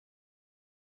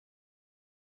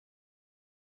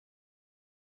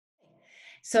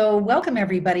So welcome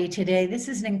everybody today. This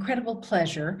is an incredible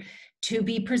pleasure to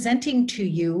be presenting to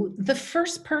you the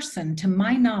first person, to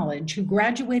my knowledge, who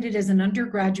graduated as an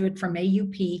undergraduate from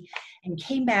AUP and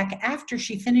came back after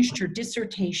she finished her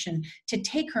dissertation to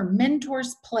take her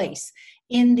mentor's place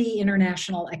in the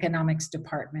International Economics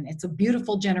Department. It's a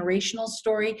beautiful generational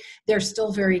story. They're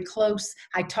still very close.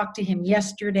 I talked to him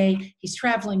yesterday. He's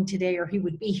traveling today, or he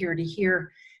would be here to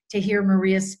hear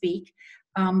Maria speak.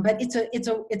 But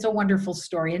it's a wonderful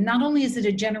story. And not only is it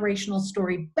a generational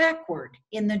story backward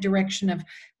in the direction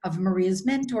of Maria's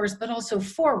mentors, but also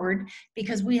forward,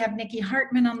 because we have Nikki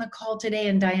Hartman on the call today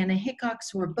and Diana Hickox,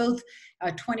 who are both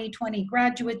 2020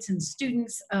 graduates and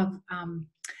students of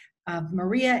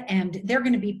Maria, and they're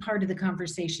going to be part of the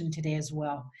conversation today as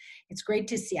well. It's great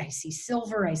to see. I see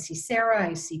Silver, I see Sarah,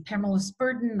 I see Pamela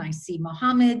Spurden, I see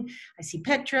Mohammed, I see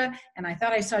Petra, and I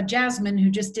thought I saw Jasmine, who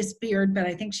just disappeared, but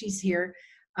I think she's here.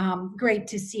 Great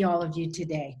to see all of you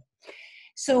today.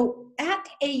 So at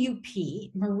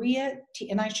AUP, Maria,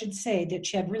 and I should say that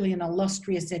she had really an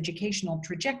illustrious educational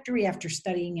trajectory after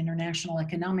studying international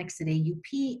economics at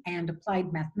AUP and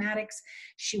applied mathematics.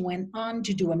 She went on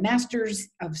to do a Master's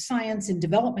of Science in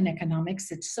Development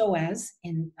Economics at SOAS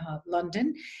in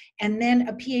London, and then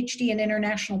a PhD in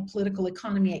International Political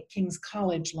Economy at King's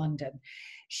College London.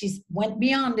 She went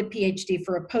beyond a PhD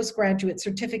for a postgraduate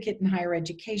certificate in higher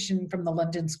education from the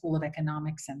London School of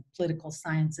Economics and Political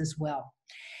Science as well.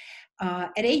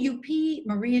 At AUP,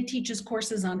 Maria teaches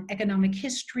courses on economic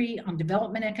history, on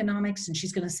development economics, and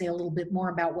she's going to say a little bit more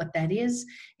about what that is.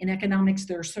 In economics,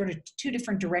 there are sort of two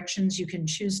different directions you can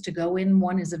choose to go in.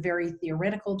 One is a very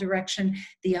theoretical direction.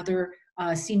 The other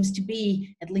seems to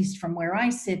be, at least from where I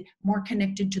sit, more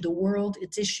connected to the world,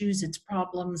 its issues, its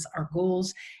problems, our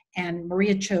goals, and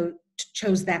Maria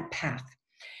chose that path.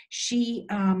 She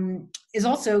is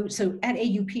also, so at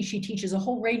AUP, she teaches a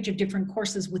whole range of different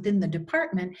courses within the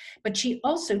department, but she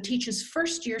also teaches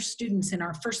first-year students in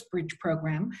our First Bridge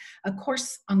program a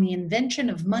course on the invention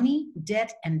of money,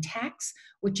 debt, and tax,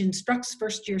 which instructs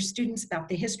first-year students about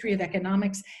the history of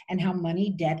economics and how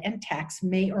money, debt, and tax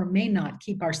may or may not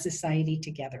keep our society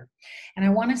together. And I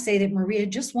want to say that Maria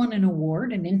just won an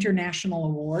award, an international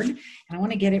award, and I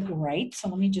want to get it right, so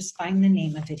let me just find the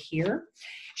name of it here.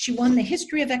 She won the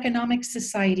History of Economics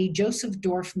Society Joseph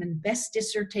Dorfman Best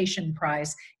Dissertation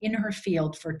Prize in her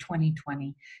field for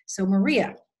 2020. So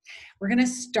Maria, we're going to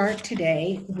start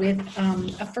today with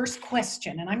a first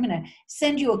question, and I'm going to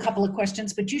send you a couple of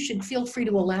questions, but you should feel free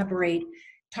to elaborate,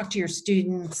 talk to your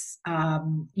students,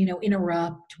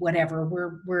 interrupt, whatever.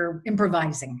 We're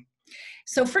improvising.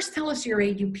 So first, tell us your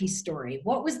AUP story.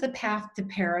 What was the path to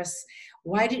Paris?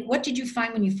 What did you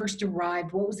find when you first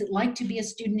arrived? What was it like to be a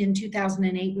student in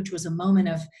 2008, which was a moment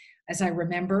of, as I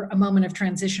remember, a moment of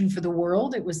transition for the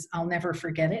world? It was, I'll never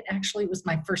forget it. Actually, it was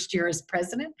my first year as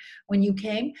president when you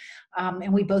came,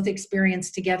 and we both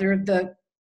experienced together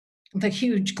the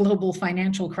huge global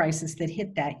financial crisis that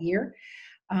hit that year.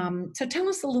 So tell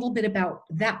us a little bit about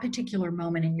that particular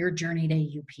moment in your journey to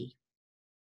AUP.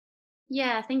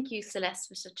 Yeah, thank you, Celeste,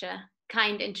 for such a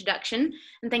kind introduction,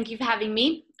 and thank you for having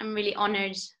me. I'm really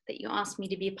honored that you asked me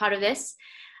to be a part of this.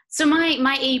 So my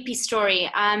AUP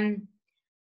story, I'm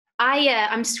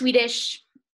Swedish,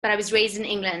 but I was raised in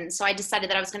England, so I decided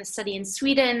that I was going to study in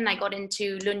Sweden. I got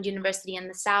into Lund University in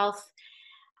the south,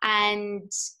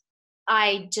 and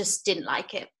I just didn't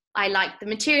like it. I liked the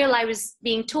material I was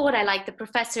being taught, I liked the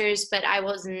professors, but I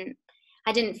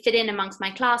didn't fit in amongst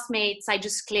my classmates. I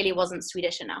just clearly wasn't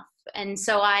Swedish enough. And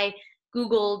so I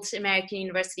Googled American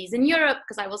universities in Europe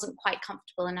because I wasn't quite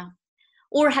comfortable enough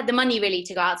or had the money really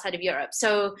to go outside of Europe.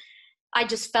 So I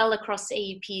just fell across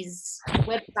AUP's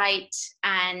website,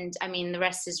 and I mean, the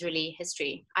rest is really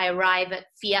history. I arrive at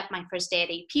Fiat my first day at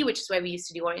AUP, which is where we used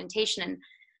to do orientation, and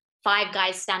 5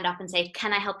 guys stand up and say,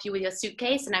 "Can I help you with your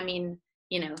suitcase?" And I mean,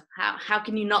 how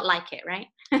can you not like it, right?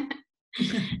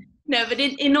 No, but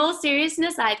in all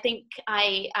seriousness, I think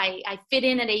I fit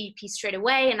in at AUP straight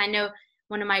away. And I know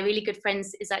one of my really good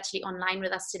friends is actually online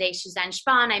with us today, Suzanne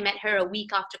Spahn. I met her a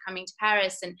week after coming to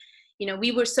Paris. And,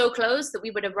 we were so close that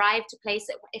we would arrive to place,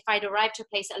 if I'd arrived to a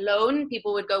place alone,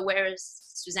 people would go, "Where is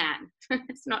Suzanne?"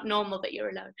 It's not normal that you're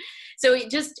alone. So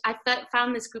I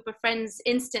found this group of friends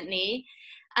instantly.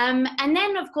 And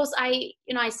then, of course, I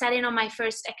sat in on my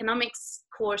first economics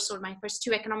course, or my first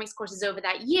 2 economics courses over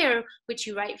that year, which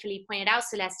you rightfully pointed out,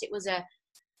 Celeste. It was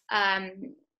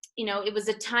it was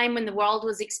a time when the world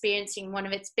was experiencing one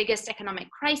of its biggest economic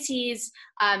crises.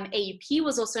 AUP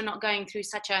was also not going through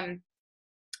such a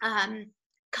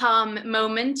calm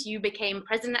moment. You became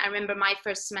president. I remember my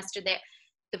first semester there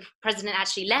the president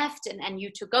actually left and you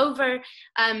took over.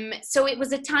 So it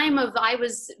was a time of, I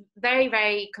was very,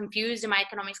 very confused in my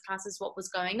economics classes, what was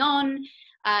going on.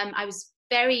 I was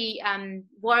very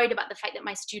worried about the fact that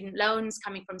my student loans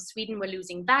coming from Sweden were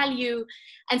losing value.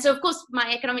 And so of course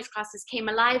my economics classes came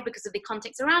alive because of the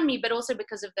context around me, but also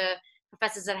because of the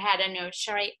professors that I had. I know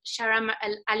Sharam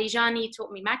Alijani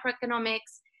taught me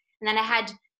macroeconomics. And then I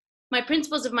had my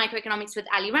principles of microeconomics with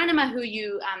Ali Ranema, who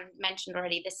you mentioned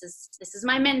already. This is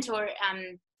my mentor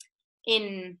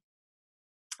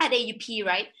at AUP,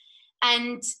 right?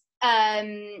 And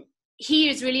he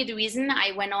is really the reason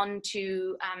I went on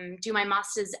to do my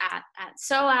master's at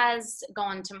SOAS, go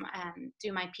on to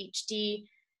do my PhD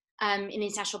in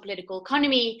international political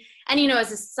economy. And, you know,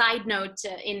 as a side note,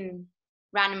 in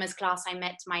Ranema's class, I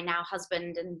met my now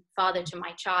husband and father to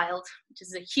my child, which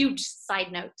is a huge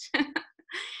side note.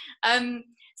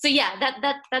 So yeah,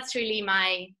 that's really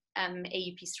my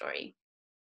AUP story.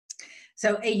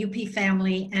 So AUP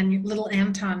family, and little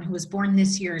Anton, who was born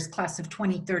this year, is class of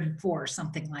 2034,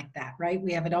 something like that, right?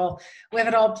 We have it all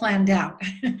planned out.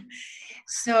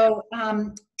 So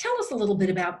tell us a little bit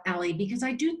about Ali, because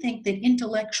I do think that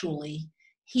intellectually,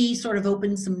 he sort of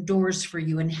opened some doors for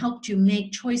you and helped you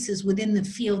make choices within the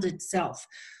field itself.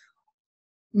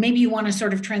 Maybe you want to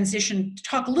sort of transition,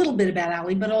 talk a little bit about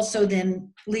Ali, but also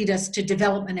then lead us to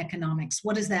development economics.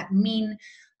 What does that mean?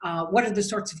 What are the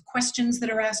sorts of questions that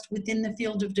are asked within the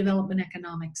field of development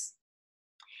economics?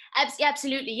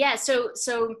 Absolutely, yeah. So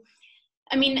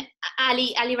I mean,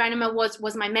 Ali Ranema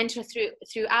was my mentor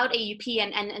throughout AUP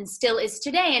and still is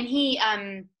today. And he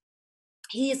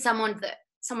is someone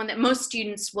that most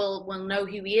students will know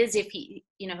who he is if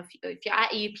you're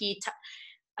at AUP.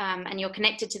 And you're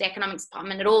connected to the economics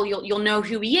department at all, you'll know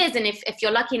who he is. And if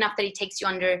you're lucky enough that he takes you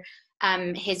under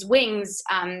his wings,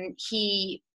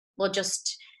 he will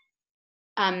just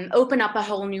open up a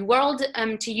whole new world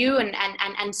to you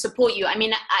and support you. I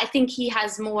mean, I think he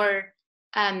has more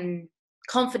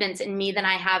confidence in me than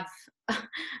I have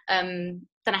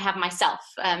myself.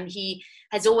 He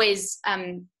has always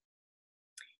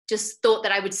just thought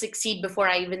that I would succeed before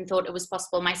I even thought it was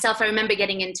possible myself. I remember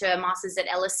getting into a master's at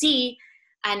LSE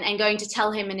and going to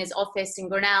tell him in his office in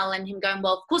Grinnell, and him going,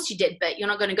 well, of course you did, but you're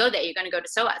not going to go there. You're going to go to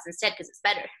SOAS instead because it's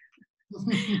better.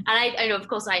 And I know, of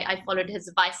course, I followed his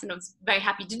advice and I was very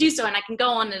happy to do so. And I can go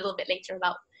on a little bit later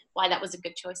about why that was a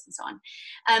good choice and so on.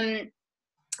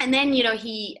 And then, you know,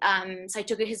 so I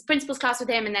took his principles class with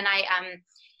him, and then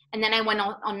I went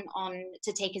on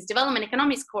to take his development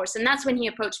economics course. And that's when he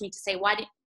approached me to say, why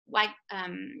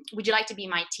would you like to be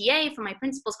my TA for my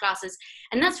principles classes?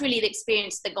 And that's really the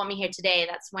experience that got me here today.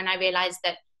 That's when I realized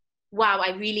that, wow,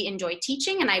 I really enjoy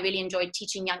teaching, and I really enjoyed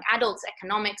teaching young adults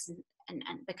economics, and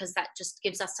because that just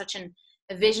gives us such a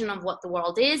vision of what the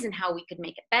world is and how we could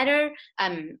make it better,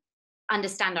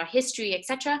 understand our history,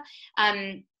 etc.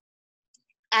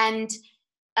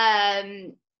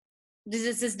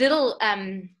 There's this little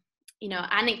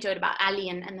anecdote about Ali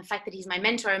and the fact that he's my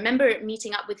mentor. I remember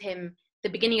meeting up with him the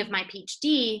beginning of my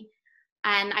PhD,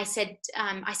 and I said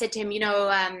to him,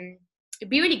 it'd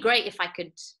be really great if I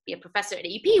could be a professor at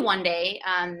AUP one day.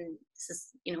 This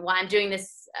is, why I'm doing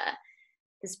this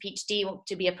PhD,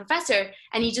 to be a professor.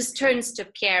 And he just turns to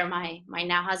Pierre, my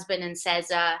now husband, and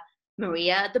says,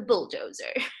 Maria the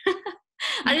bulldozer.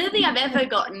 I don't think I've ever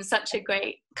gotten such a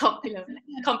great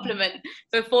compliment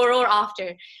before or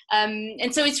after.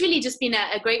 And so it's really just been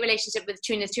a great relationship with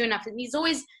Tuna Enough. And he's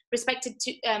always respected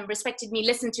me,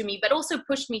 listened to me, but also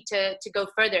pushed me to go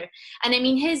further. And I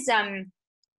mean, his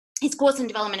course in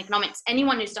development economics,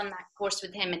 anyone who's done that course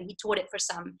with him, and he taught it for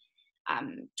some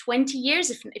 20 years,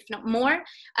 if not more,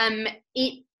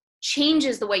 it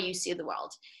changes the way you see the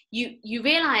world. You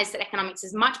realize that economics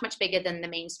is much, much bigger than the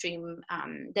mainstream,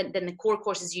 than the core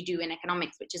courses you do in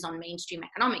economics, which is on mainstream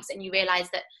economics. And you realize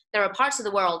that there are parts of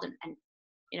the world and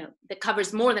that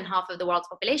covers more than half of the world's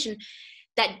population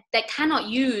that cannot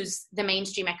use the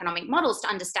mainstream economic models to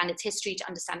understand its history, to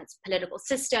understand its political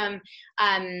system,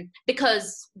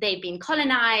 because they've been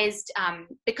colonized,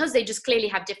 because they just clearly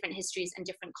have different histories and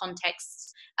different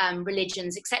contexts,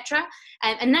 religions, etc.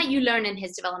 And that you learn in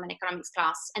his development economics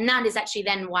class. And that is actually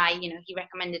then why he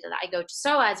recommended that I go to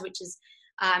SOAS, which is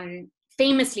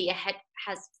famously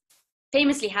has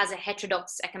a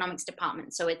heterodox economics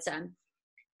department. So it's the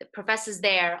professors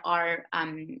there are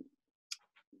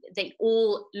they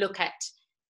all look at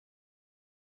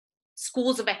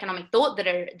schools of economic thought that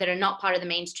are not part of the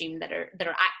mainstream, that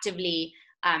are actively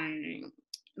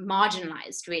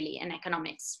marginalized really in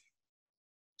economics.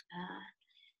 I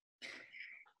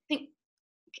think.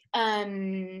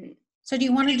 So do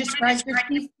you want to describe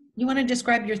You want to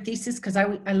describe your thesis? Because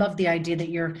I love the idea that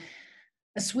you're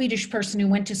a Swedish person who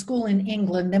went to school in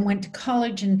England, then went to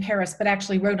college in Paris, but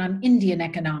actually wrote on Indian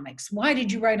economics. Why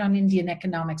did you write on Indian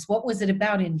economics? What was it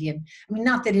about Indian? I mean,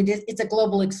 not that it's a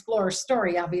global explorer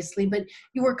story, obviously, but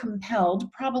you were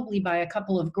compelled probably by a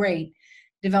couple of great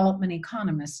development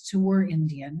economists who were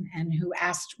Indian and who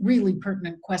asked really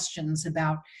pertinent questions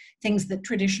about things that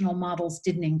traditional models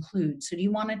didn't include. So do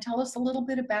you want to tell us a little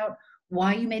bit about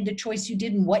why you made the choice you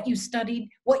did and what you studied,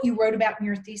 what you wrote about in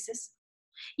your thesis?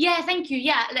 Yeah, thank you.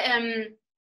 Yeah,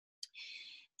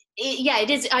 it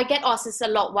is. I get asked this a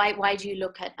lot. Why do you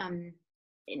look at in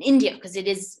India? Because it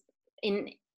is in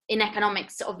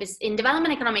economics, obviously. In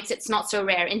development economics, it's not so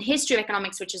rare. In history of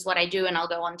economics, which is what I do, and I'll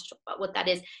go on to talk about what that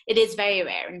is, it is very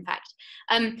rare, in fact.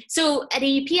 So at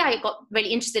AUP, I got really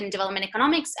interested in development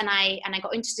economics, and I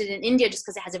got interested in India just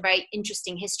because it has a very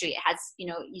interesting history. It has,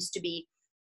 it used to be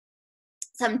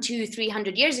some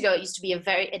 200-300 years ago. It used to be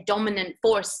a dominant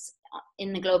force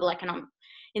in the global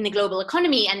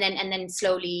economy, and then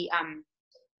slowly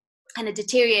kind of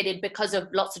deteriorated because of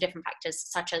lots of different factors,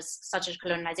 such as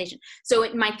colonization. So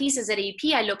in my thesis at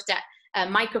AUP, I looked at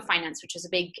microfinance, which is a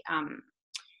big kind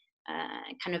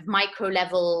of micro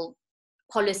level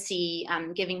policy,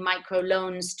 giving micro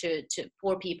loans to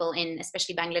poor people in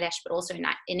especially Bangladesh, but also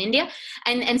in India.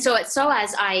 And so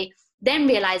as I then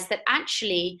realized that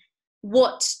actually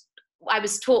what I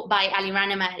was taught by Ali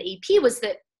Ranama at AUP was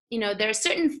that there are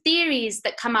certain theories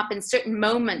that come up in certain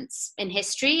moments in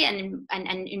history and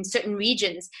in certain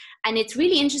regions. And it's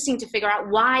really interesting to figure out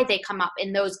why they come up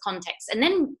in those contexts. And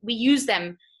then we use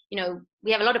them,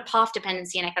 we have a lot of path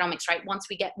dependency in economics, right? Once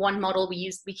we get one model,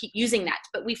 we keep using that,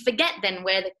 but we forget then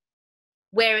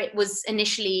where it was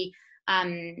initially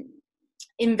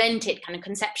invented, kind of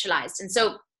conceptualized. And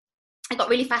so I got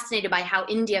really fascinated by how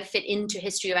India fit into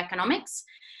history of economics.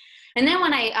 And then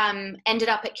when I ended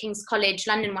up at King's College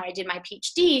London, where I did my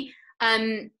PhD,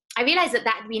 I realized that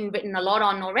had been written a lot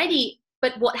on already,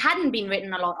 but what hadn't been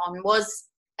written a lot on was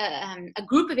a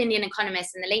group of Indian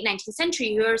economists in the late 19th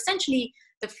century who are essentially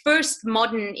the first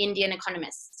modern Indian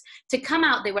economists to come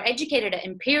out. They were educated at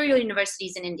imperial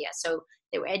universities in India, so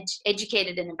they were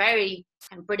educated in a very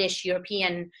kind of British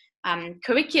European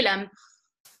curriculum.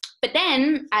 But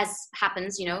then, as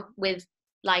happens, with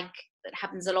that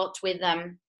happens a lot with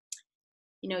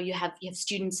you have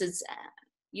students as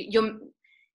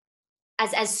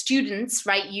students,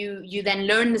 right? You then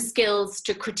learn the skills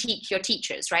to critique your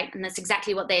teachers, right? And that's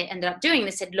exactly what they ended up doing.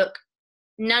 They said, look,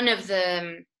 none of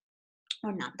the,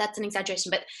 or not, that's an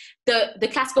exaggeration, but the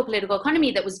classical political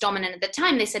economy that was dominant at the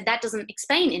time, they said that doesn't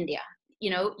explain India.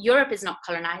 Europe is not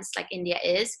colonized like India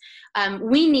is.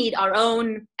 We need our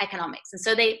own economics. And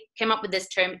so they came up with this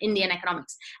term, Indian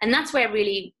economics. And that's where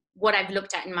really what I've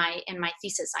looked at in my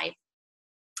thesis.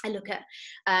 I look at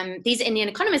these Indian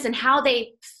economists and how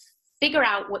they figure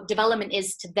out what development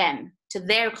is to them, to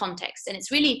their context. And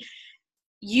it's really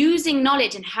using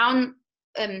knowledge and how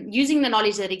using the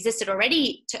knowledge that existed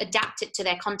already to adapt it to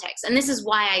their context. And this is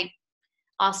why I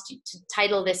asked you to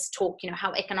title this talk,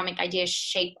 how economic ideas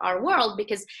shape our world,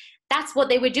 because that's what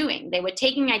they were doing. They were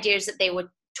taking ideas that they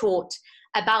were taught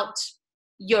about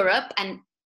Europe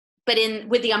but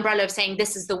with the umbrella of saying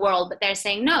this is the world, but they're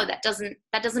saying no, that doesn't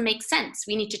make sense.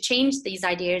 We need to change these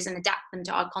ideas and adapt them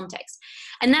to our context.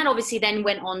 And that obviously then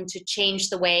went on to change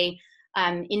the way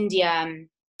India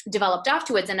developed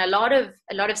afterwards. And a lot of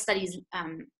studies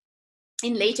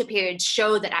in later periods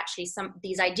show that actually some of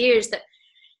these ideas that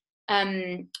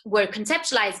were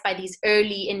conceptualized by these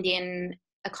early Indian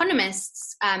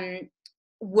economists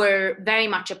were very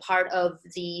much a part of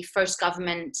the first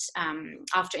government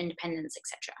after independence,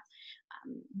 etc.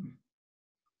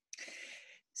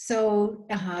 So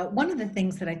one of the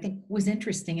things that I think was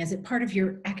interesting is that part of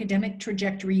your academic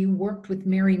trajectory, you worked with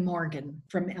Mary Morgan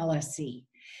from LSE.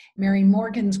 Mary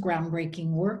Morgan's groundbreaking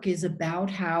work is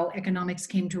about how economics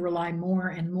came to rely more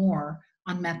and more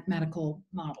on mathematical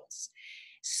models.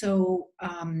 So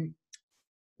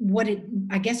what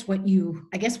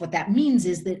that means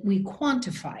is that we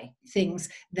quantify things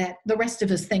that the rest of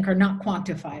us think are not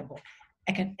quantifiable.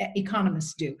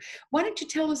 Economists do. Why don't you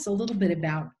tell us a little bit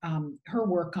about her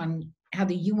work on how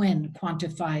the UN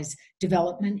quantifies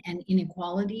development and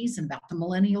inequalities, and about the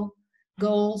millennium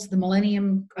goals, the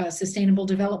Millennium Sustainable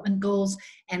Development Goals,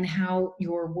 and how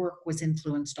your work was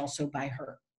influenced also by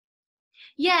her?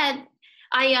 Yeah,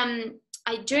 I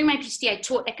during my PhD, I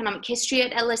taught economic history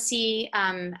at LSE,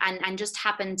 and just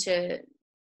happened to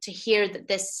hear that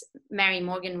this Mary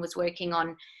Morgan was working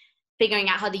on figuring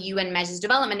out how the UN measures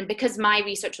development. And because my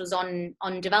research was on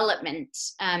development,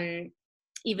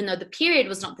 even though the period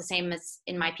was not the same as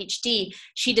in my PhD,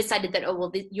 she decided that, oh,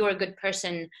 well, you're a good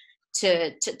person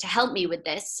to help me with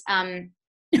this.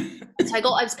 So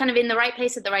I was kind of in the right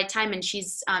place at the right time. And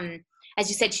she's, as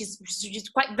you said, she's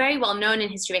quite very well known in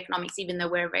history of economics, even though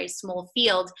we're a very small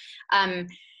field.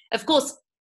 Of course,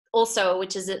 also,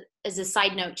 which is as a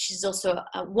side note, she's also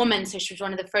a woman. So she was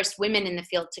one of the first women in the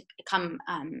field to come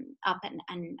up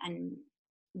and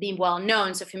be well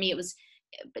known. So for me, it was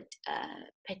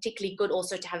particularly good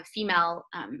also to have a female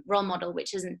role model,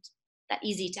 which isn't that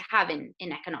easy to have in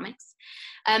economics.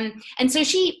 And so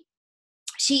she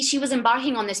was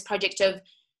embarking on this project of,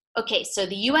 okay, so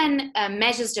the UN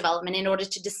measures development in order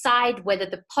to decide whether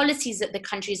the policies that the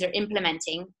countries are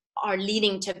implementing are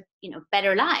leading to,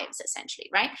 better lives, essentially,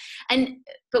 right?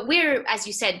 But we're, as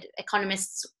you said,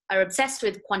 economists are obsessed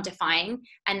with quantifying,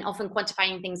 and often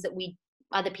quantifying things that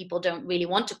other people don't really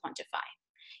want to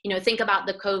quantify. Think about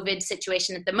the COVID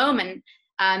situation at the moment.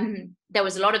 There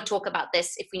was a lot of talk about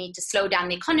this. If we need to slow down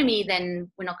the economy, then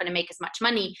we're not going to make as much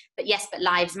money. But yes, but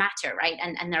lives matter, right?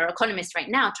 And there are economists right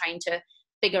now trying to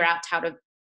figure out how to,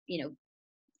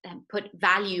 put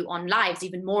value on lives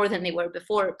even more than they were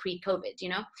before pre-COVID,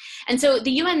 And so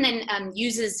the UN then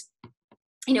uses,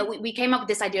 we came up with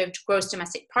this idea of gross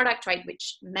domestic product, right,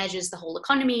 which measures the whole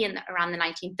economy around the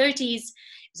 1930s.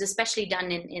 It was especially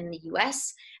done in the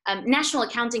US. National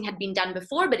accounting had been done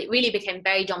before, but it really became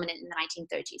very dominant in the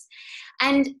 1930s.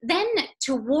 And then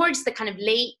towards the kind of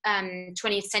late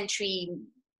 20th century,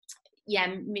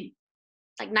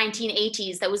 like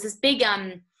 1980s, there was this big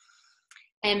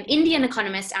Indian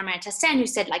economist, Amartya Sen, who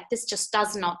said, like, this just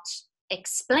does not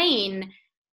explain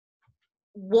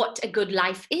what a good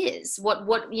life is.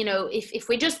 If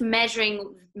we're just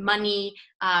measuring money,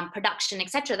 production,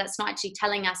 etc., that's not actually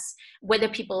telling us whether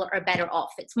people are better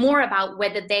off. It's more about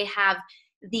whether they have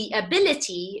the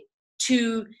ability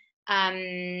to,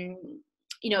 do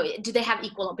they have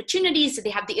equal opportunities? Do they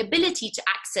have the ability to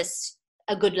access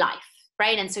a good life,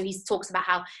 right? And so he talks about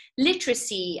how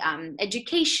literacy,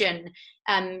 education,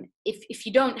 if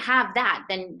you don't have that,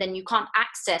 then you can't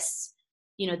access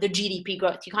the GDP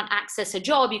growth. You can't access a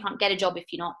job. You can't get a job if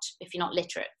you're not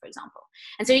literate, for example.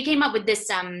 And so he came up with this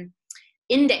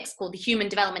index called the Human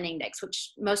Development Index,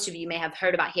 which most of you may have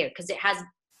heard about here, because it has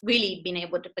really been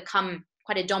able to become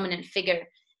quite a dominant figure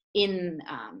in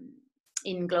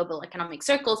global economic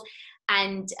circles.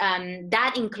 And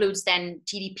that includes then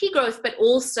GDP growth, but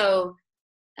also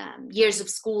years of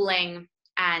schooling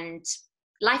and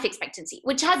life expectancy,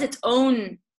 which has its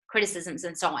own criticisms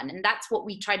and so on. And that's what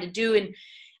we try to do in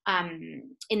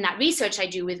that research I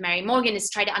do with Mary Morgan, is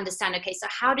try to understand, okay, so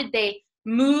how did they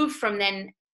move from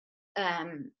then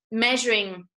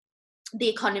measuring the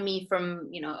economy from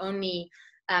only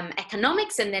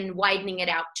economics, and then widening it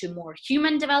out to more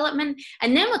human development.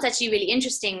 And then what's actually really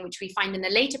interesting, which we find in the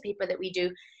later paper that we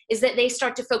do, is that they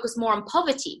start to focus more on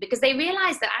poverty, because they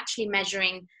realize that actually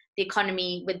measuring the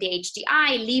economy with the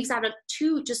HDI leaves out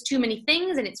just too many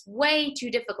things, and it's way too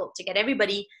difficult to get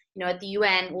everybody, at the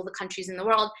UN, all the countries in the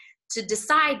world, to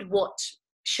decide what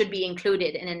should be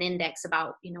included in an index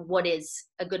about, what is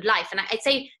a good life. And I'd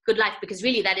say good life because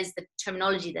really that is the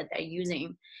terminology that they're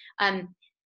using.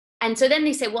 And so then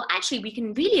they say, well, actually, we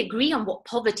can really agree on what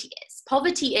poverty is.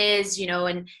 Poverty is,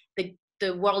 and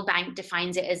the World Bank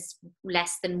defines it as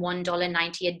less than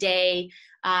 $1.90 a day.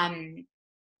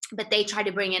 But they try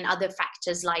to bring in other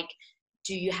factors like,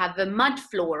 do you have a mud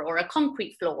floor or a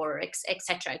concrete floor, et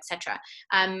cetera, et cetera.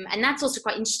 And that's also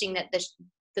quite interesting that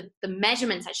the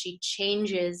measurements actually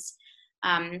changes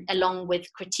along with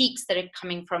critiques that are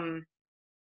coming from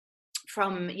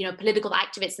political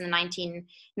activists in the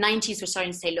 1990s. Were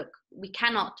starting to say, look, we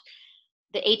cannot,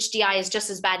 the HDI is just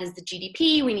as bad as the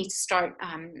GDP. We need to start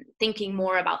thinking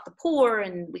more about the poor,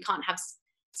 and we can't have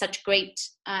such great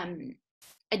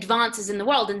advances in the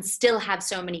world and still have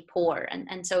so many poor.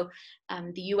 And so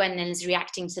the UN then is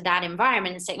reacting to that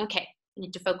environment and saying, okay, we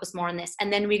need to focus more on this.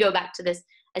 And then we go back to this,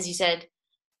 as you said,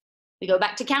 we go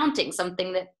back to counting,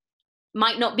 something that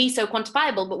might not be so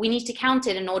quantifiable, but we need to count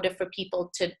it in order for people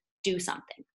to do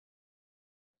something.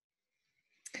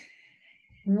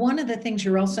 One of the things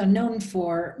you're also known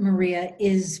for, Maria,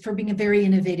 is for being a very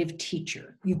innovative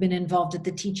teacher. You've been involved at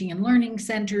the Teaching and Learning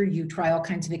Center. You try all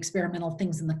kinds of experimental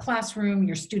things in the classroom.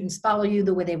 Your students follow you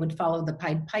the way they would follow the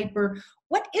Pied Piper.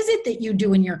 What is it that you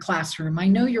do in your classroom? I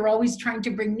know you're always trying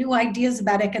to bring new ideas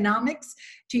about economics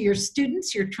to your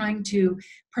students. You're trying to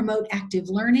promote active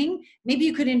learning. Maybe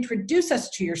you could introduce us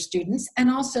to your students and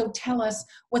also tell us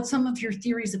what some of your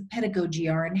theories of pedagogy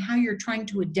are and how you're trying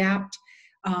to adapt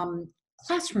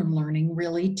classroom learning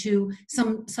really to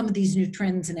some of these new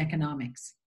trends in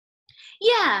economics.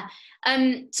 Yeah.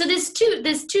 So there's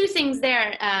two things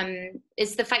there.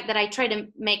 Is the fact that I try to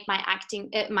make my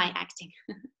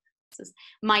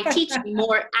teaching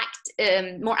more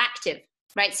active,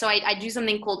 right? So I do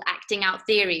something called acting out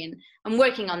theory, and I'm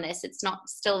working on this. It's not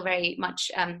still very much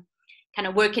kind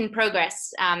of work in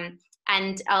progress.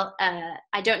 And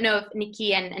I don't know if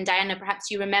Nikki and Diana, perhaps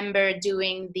you remember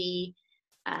doing the,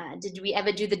 did we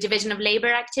ever do the division of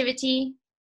labor activity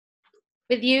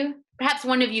with you? Perhaps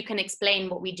one of you can explain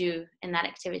what we do in that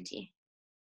activity.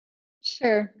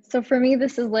 Sure. So for me,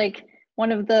 this is like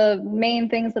one of the main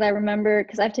things that I remember,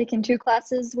 because I've taken 2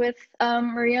 classes with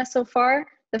Maria so far.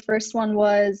 The first one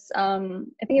was, I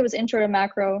think it was Intro to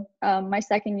Macro, my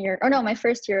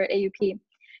first year at AUP.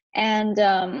 And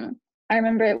I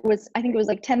remember I think it was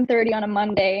like 10:30 on a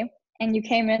Monday, and you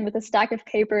came in with a stack of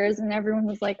papers and everyone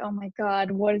was like, oh my God,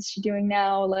 what is she doing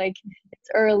now? Like, it's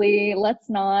early, let's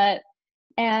not.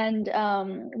 And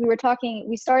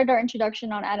we started our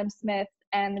introduction on Adam Smith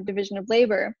and the division of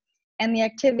labor. And the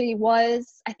activity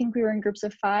was, I think we were in groups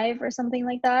of 5 or something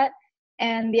like that.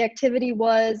 And the activity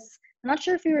was, I'm not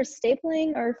sure if we were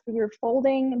stapling or if we were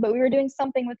folding, but we were doing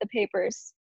something with the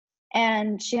papers.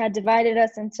 And she had divided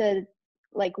us into,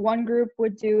 like, one group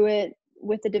would do it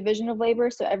with the division of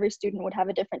labor, so every student would have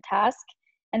a different task.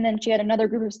 And then she had another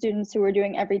group of students who were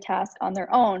doing every task on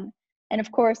their own. And of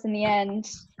course, in the end,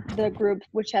 the group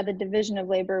which had the division of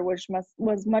labor, which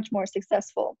was much more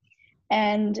successful.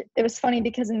 And it was funny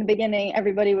because in the beginning,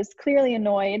 everybody was clearly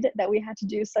annoyed that we had to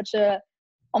do such a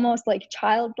almost like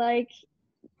childlike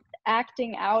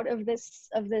acting out of this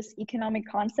economic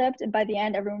concept. And by the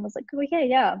end, everyone was like, oh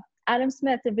yeah, Adam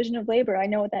Smith, division of labor, I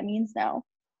know what that means now.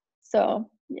 So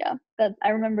yeah, I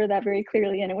remember that very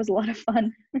clearly, and it was a lot of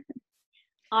fun.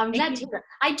 I'm glad to hear.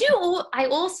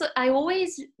 I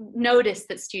always notice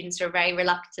that students are very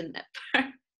reluctant at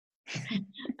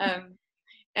first.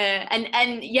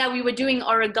 And yeah, we were doing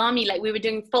origami, like we were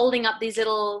doing folding up these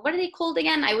little, what are they called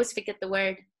again? I always forget the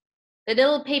word. The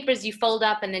little papers you fold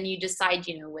up and then you decide,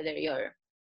 whether you're.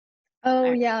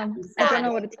 Oh yeah, I don't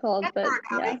know what it's called, but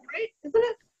yeah. Right? Isn't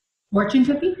it? Fortune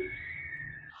cookie?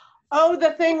 Oh,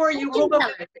 the thing where you hold up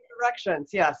the directions,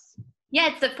 yes. Yeah,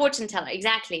 it's the fortune teller,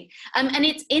 exactly. And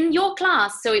it's in your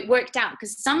class, so it worked out,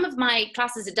 because some of my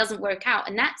classes, it doesn't work out.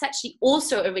 And that's actually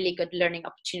also a really good learning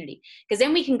opportunity, because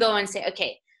then we can go and say,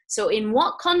 okay, so in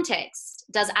what context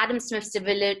does Adam Smith's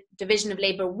division of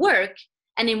labor work?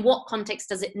 And in what context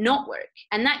does it not work?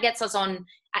 And that gets us on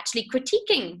actually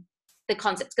critiquing the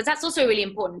concepts, because that's also really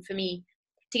important for me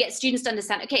to get students to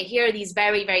understand, okay, here are these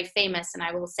very, very famous, and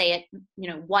I will say it,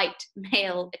 white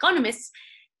male economists,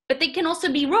 but they can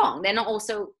also be wrong. They're not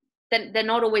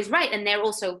always right. And they're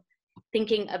also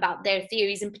thinking about their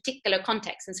theories in particular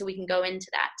contexts. And so we can go into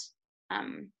that.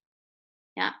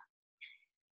 Yeah.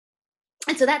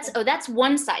 And so that's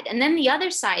one side. And then the other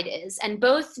side is, and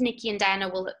both Nikki and Diana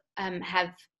will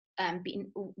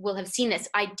have seen this.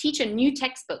 I teach a new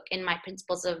textbook in my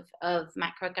Principles of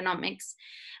Macroeconomics,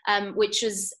 which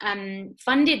was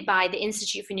funded by the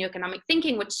Institute for New Economic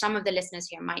Thinking, which some of the listeners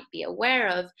here might be aware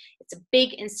of. It's a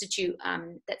big institute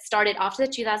that started after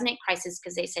the 2008 crisis,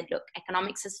 because they said, look,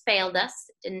 economics has failed us,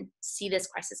 didn't see this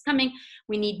crisis coming,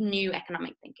 we need new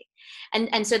economic thinking.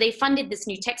 And so they funded this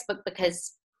new textbook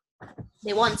because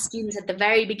they want students at the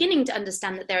very beginning to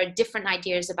understand that there are different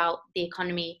ideas about the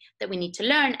economy that we need to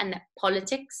learn, and that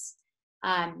politics,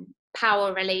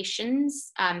 power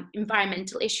relations,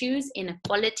 environmental issues,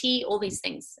 inequality, all these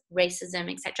things, racism,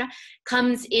 etc.,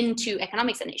 comes into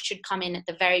economics, and it should come in at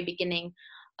the very beginning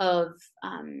of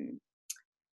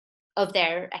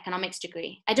their economics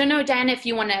degree. I don't know, Diana, if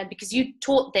you want to, because you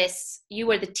taught this, you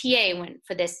were the TA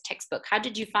for this textbook. How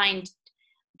did you find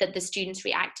that the students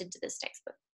reacted to this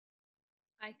textbook?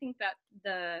 I think that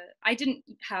I didn't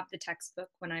have the textbook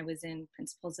when I was in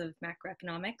Principles of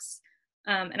Macroeconomics,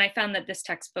 and I found that this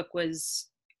textbook was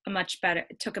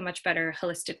took a much better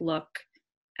holistic look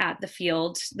at the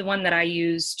field. The one that I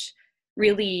used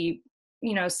really,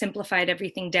 simplified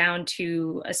everything down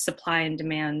to a supply and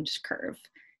demand curve.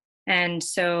 And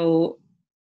so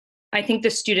I think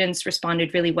the students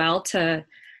responded really well to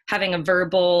having a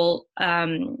verbal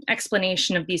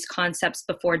explanation of these concepts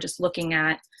before just looking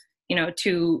at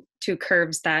two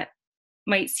curves that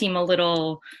might seem a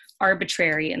little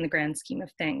arbitrary in the grand scheme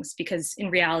of things, because in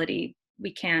reality,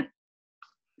 we can't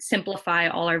simplify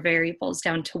all our variables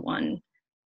down to one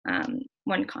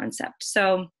concept.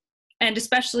 So, and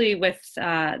especially with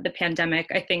the pandemic,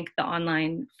 I think the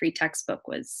online free textbook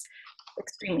was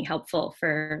extremely helpful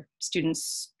for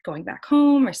students going back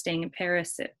home or staying in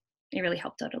Paris. It really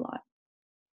helped out a lot.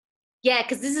 Yeah,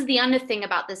 because this is the other thing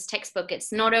about this textbook.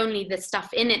 It's not only the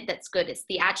stuff in it that's good, it's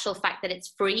the actual fact that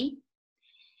it's free.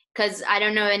 Because I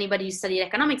don't know anybody who studied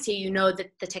economics here, you know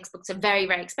that the textbooks are very,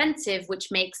 very expensive, which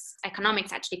makes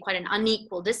economics actually quite an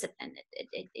unequal discipline.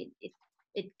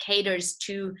 It caters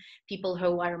to people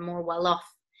who are more well off.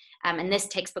 And this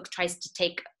textbook tries to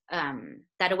take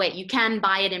that away. You can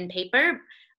buy it in paper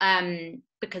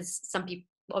because some people,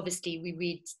 obviously we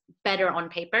read better on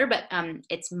paper, but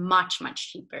it's much,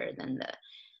 much cheaper than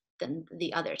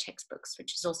the other textbooks,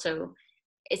 which is also,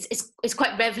 it's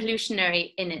quite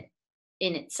revolutionary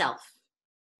in itself.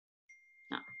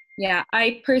 Yeah,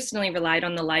 I personally relied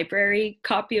on the library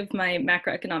copy of my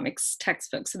macroeconomics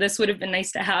textbook. So this would have been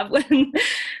nice to have when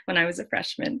I was a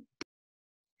freshman.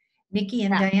 Nikki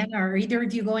and Diana, are either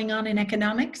of you going on in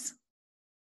economics?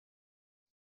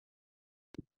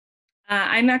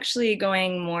 I'm actually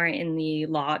going more in the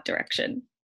law direction.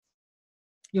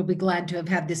 You'll be glad to have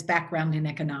had this background in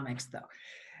economics, though.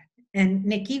 And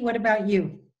Nikki, what about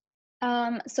you?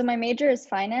 So my major is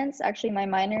finance. Actually, my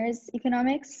minor is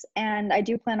economics, and I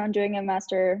do plan on doing a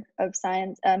Master of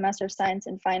Science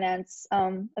in Finance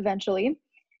eventually.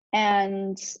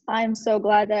 And I'm so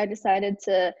glad that I decided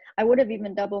to. I would have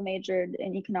even double majored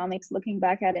in economics, looking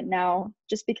back at it now,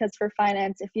 just because for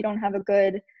finance, if you don't have a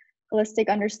good holistic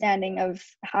understanding of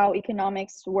how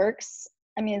economics works,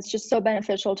 I mean, it's just so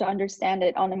beneficial to understand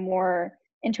it on a more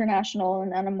international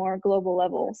and on a more global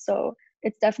level. So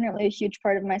it's definitely a huge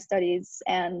part of my studies.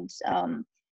 And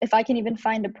if I can even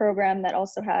find a program that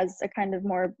also has a kind of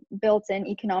more built-in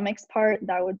economics part,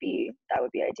 that would be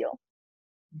ideal.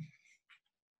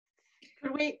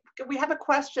 Could we have a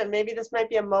question? Maybe this might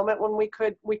be a moment when we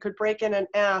could break in and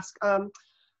ask.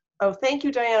 Oh, thank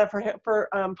you, Diana, for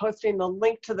posting the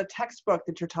link to the textbook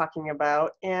that you're talking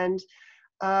about. And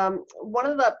one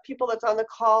of the people that's on the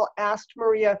call asked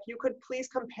Maria if you could please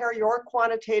compare your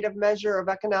quantitative measure of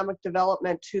economic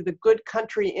development to the Good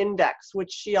Country Index,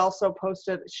 which she also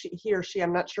posted. He or she,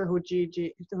 I'm not sure who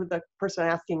the person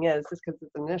asking is, just because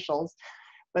it's initials,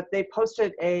 but they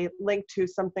posted a link to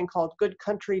something called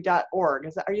goodcountry.org.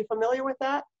 Are you familiar with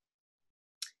that?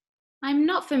 I'm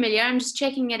not familiar. I'm just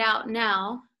checking it out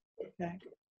now. Okay.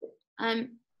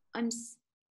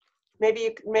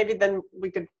 Maybe then we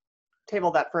could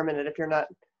table that for a minute if you're not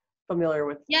familiar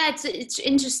with. Yeah, it's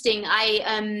interesting.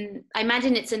 I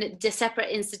imagine it's a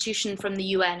separate institution from the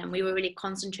UN, and we were really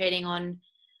concentrating on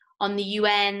the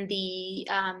UN,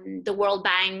 the World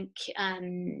Bank,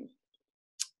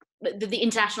 the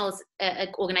international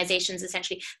organizations.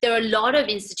 Essentially, there are a lot of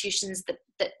institutions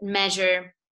that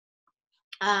measure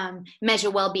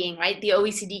well-being, right? The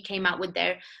OECD came out with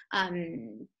their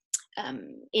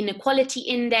inequality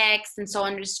index and so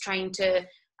on, just trying to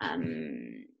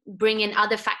bring in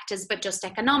other factors, but just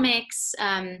economics.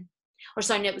 Or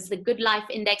sorry, no, it was the Good Life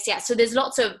Index. Yeah, so there's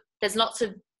lots of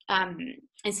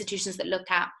institutions that look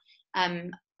at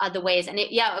other ways, and it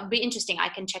would be interesting. I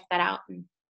can check that out.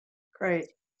 Great.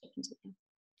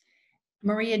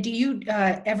 Maria, do you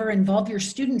ever involve your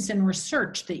students in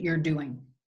research that you're doing?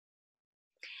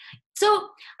 So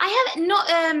I have not.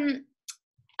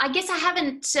 I guess I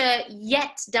haven't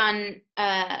yet done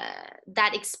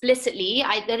that explicitly.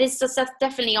 That is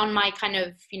definitely on my kind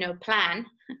of plan.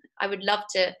 I would love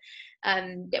to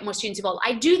get more students involved.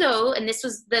 I do though, and this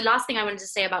was the last thing I wanted to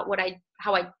say about what I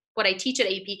teach at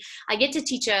AUP. I get to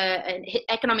teach an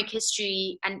economic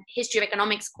history and history of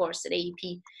economics course at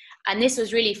AUP, and this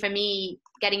was really, for me,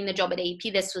 getting the job at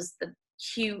AUP. This was the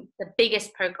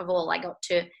biggest perk of all. I got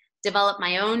to develop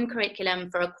my own curriculum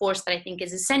for a course that I think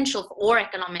is essential for all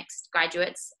economics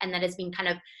graduates, and that has been kind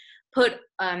of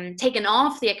taken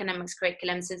off the economics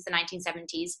curriculum since the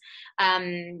 1970s.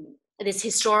 This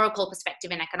historical perspective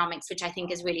in economics, which I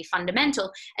think is really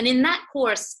fundamental. And in that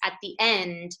course, at the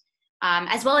end,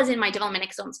 as well as in my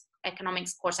development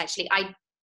economics course, actually, I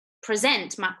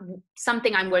present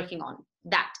something I'm working on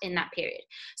in that period.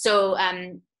 So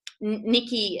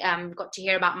Nikki got to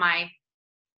hear about my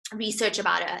research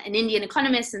about an Indian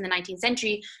economist in the 19th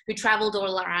century who traveled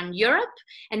all around Europe,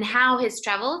 and how his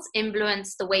travels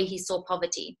influenced the way he saw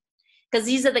poverty. Because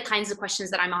these are the kinds of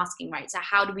questions that I'm asking, right? So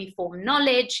how do we form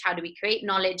knowledge? How do we create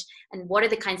knowledge? And what are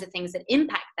the kinds of things that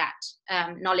impact that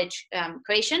knowledge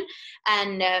creation?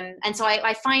 And so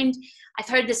I find, I've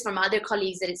heard this from other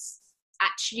colleagues, that it's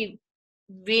actually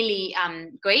really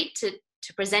great to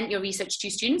present your research to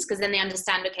students, because then they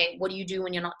understand, okay, what do you do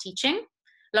when you're not teaching?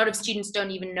 A lot of students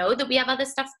don't even know that we have other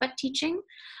stuff but teaching.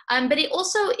 But it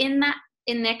also, in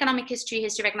the economic history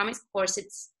of economics course,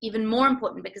 it's even more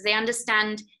important, because they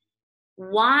understand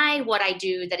why what I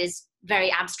do that is very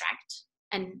abstract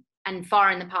and and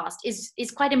far in the past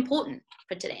is quite important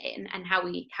for today, and how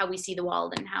we see the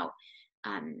world, and how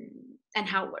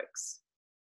it works.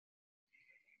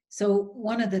 So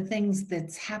one of the things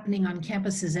that's happening on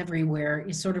campuses everywhere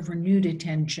is sort of renewed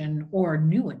attention or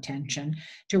new attention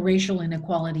to racial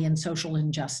inequality and social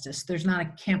injustice. There's not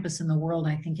a campus in the world,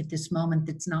 I think, at this moment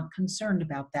that's not concerned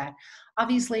about that.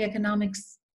 Obviously,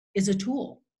 economics is a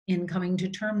tool in coming to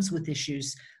terms with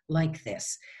issues like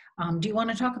this. Do you want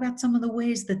to talk about some of the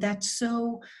ways that that's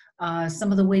so,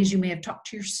 some of the ways you may have talked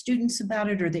to your students about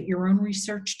it, or that your own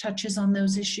research touches on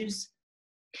those issues?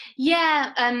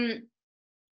 Yeah,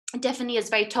 definitely is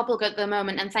very topical at the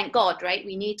moment, and thank God, right?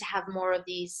 We need to have more of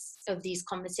these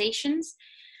conversations.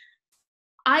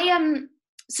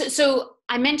 So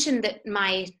I mentioned that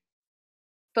my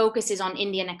focus is on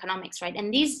Indian economics, right?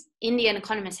 And these Indian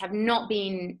economists have not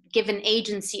been given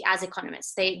agency as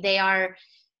economists. They are,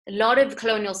 a lot of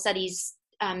colonial studies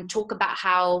talk about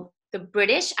how the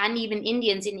British and even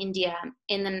Indians in India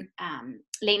in the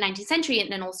late 19th century,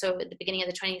 and then also at the beginning of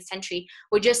the 20th century,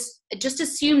 were just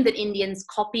assumed that Indians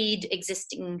copied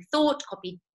existing thought,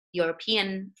 copied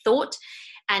European thought,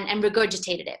 and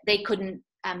regurgitated it. They couldn't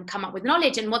come up with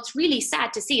knowledge. And what's really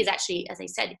sad to see is actually, as I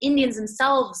said, Indians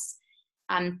themselves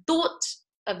thought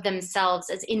of themselves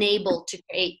as enabled to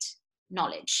create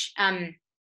knowledge.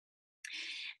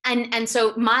 And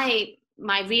so my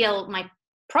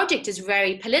project is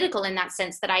very political in that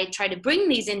sense, that I try to bring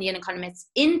these Indian economists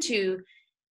into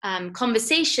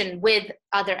conversation with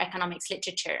other economics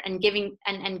literature, and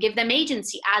give them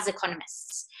agency as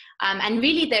economists. And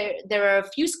really there are a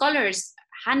few scholars,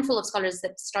 handful of scholars,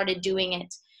 that started doing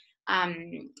it,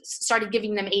 started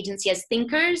giving them agency as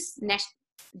thinkers,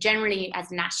 generally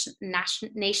as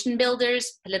nation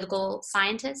builders, political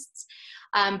scientists.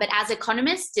 But as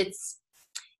economists,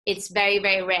 it's very,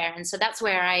 very rare. And so that's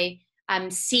where I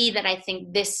see that I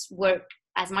think this work,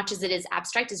 as much as it is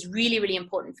abstract, is really, really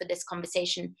important for this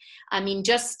conversation. I mean,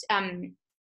 just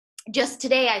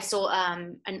today I saw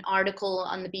an article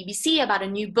on the BBC about a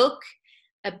new book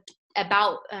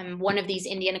about one of these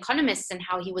Indian economists, and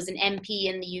how he was an MP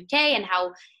in the UK, and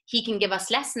how he can give us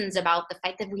lessons about the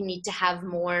fact that we need to have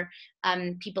more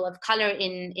people of color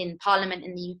in Parliament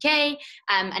in the UK,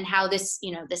 and how this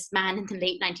man in the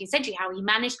late 19th century, how he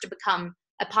managed to become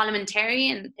a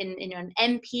parliamentarian, an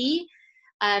MP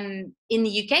in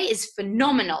the UK, is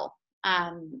phenomenal.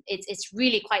 It's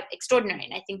really quite extraordinary.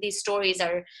 And I think these stories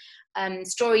are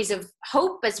stories of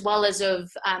hope, as well as of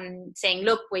saying,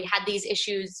 look, we had these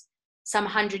issues some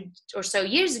 100 or so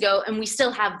years ago, and we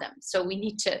still have them. So we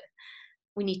need to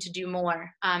do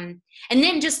more. And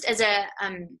then just as a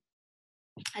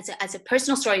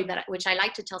personal story which I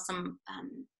like to tell some,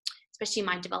 especially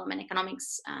my development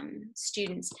economics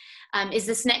students, is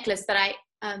this necklace that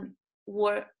I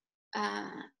wore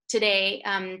today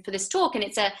for this talk. And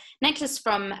it's a necklace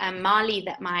from Mali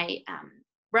that my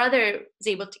brother was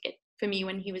able to get for me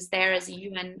when he was there as a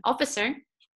UN officer.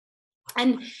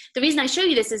 And the reason I show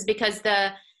you this is because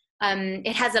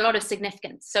it has a lot of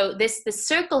significance. So this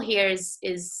circle here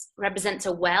represents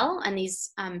a well, and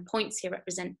these points here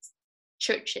represent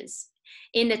churches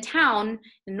in a town,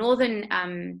 the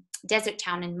northern desert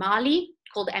town in Mali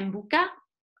called Mbuka.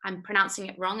 I'm pronouncing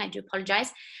it wrong, I do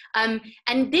apologize.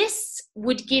 And this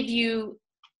would give you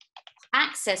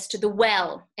access to the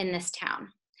well in this town.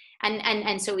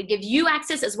 And so it gives you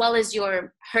access as well as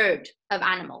your herd of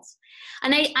animals.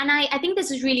 And I think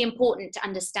this is really important to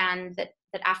understand that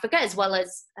Africa, as well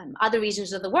as other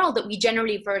regions of the world that we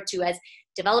generally refer to as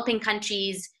developing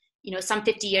countries, some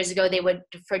 50 years ago, they were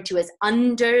referred to as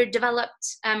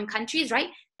underdeveloped countries, right?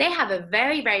 They have a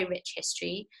very, very rich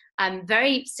history,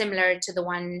 very similar to the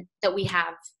one that we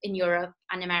have in Europe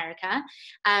and America.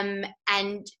 And,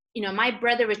 my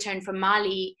brother returned from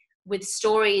Mali with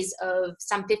stories of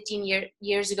some 15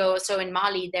 years ago or so. In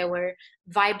Mali, there were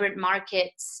vibrant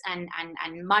markets and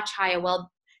much higher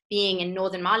well-being in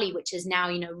northern Mali, which is now,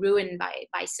 ruined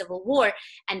by civil war.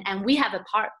 And we have a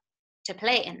part to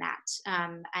play in that.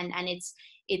 And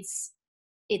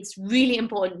it's really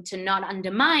important to not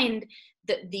undermine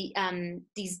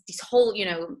these whole,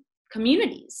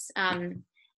 communities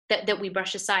that we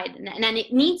brush aside. And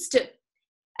it needs to,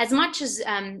 as much as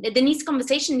the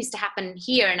conversation needs to happen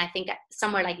here, and I think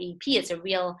somewhere like AUP is a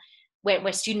real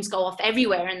where students go off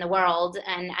everywhere in the world,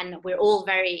 and we're all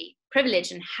very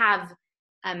privileged and have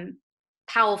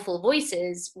powerful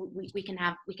voices. We can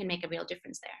make a real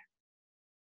difference there.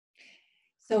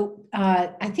 So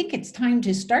I think it's time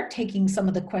to start taking some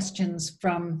of the questions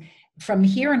from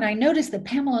here. And I noticed that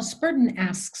Pamela Spurden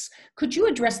asks, could you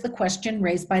address the question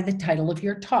raised by the title of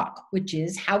your talk, which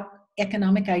is how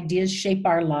economic ideas shape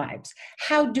our lives.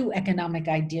 How do economic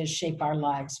ideas shape our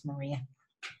lives, Maria?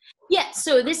 Yeah,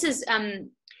 so this is,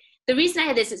 the reason I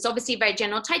had this, it's obviously a very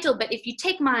general title, but if you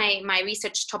take my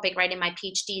research topic, right, in my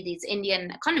PhD, these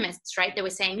Indian economists, right, they were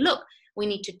saying, look, we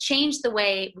need to change the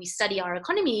way we study our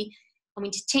economy, and we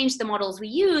need to change the models we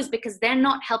use because they're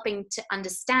not helping to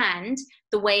understand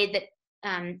the way that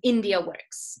India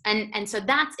works. And so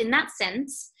that's, in that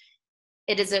sense,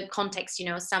 it is a context, you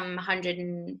know, some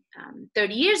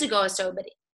 130 years ago or so, but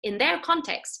in their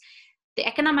context, the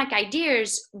economic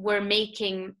ideas were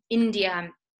making India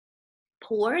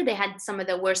poor. They had some of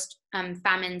the worst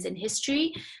famines in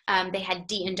history. They had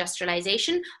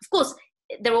deindustrialization. Of course,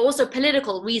 there were also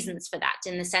political reasons for that,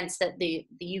 in the sense that the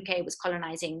UK was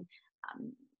colonizing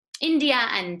India,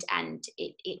 and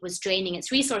it was draining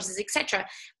its resources, etc.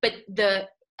 But the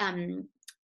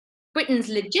Britain's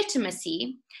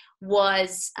legitimacy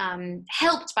was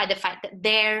helped by the fact that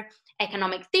their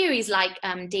economic theories, like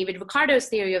David Ricardo's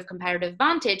theory of comparative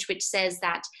advantage, which says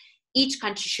that each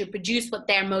country should produce what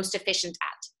they're most efficient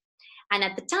at. And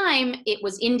at the time, it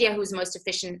was India who was most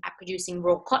efficient at producing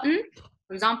raw cotton,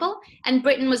 for example, and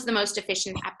Britain was the most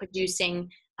efficient at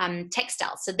producing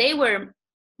textiles. So they were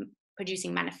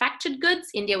producing manufactured goods,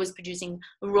 India was producing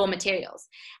raw materials.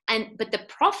 But the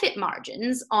profit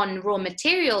margins on raw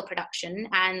material production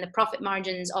and the profit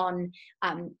margins on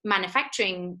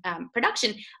manufacturing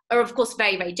production are, of course,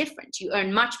 very, very different. You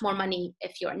earn much more money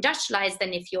if you're industrialized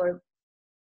than if you're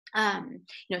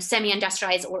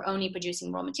semi-industrialized or only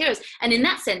producing raw materials. And in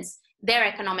that sense, their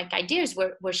economic ideas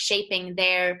were shaping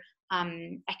their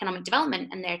economic development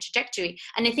and their trajectory.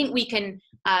 And I think we can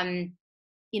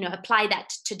apply that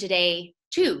to today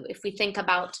too. If we think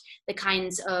about the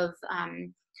kinds of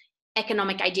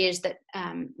economic ideas that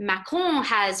Macron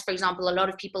has, for example, a lot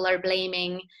of people are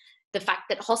blaming the fact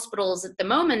that hospitals at the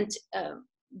moment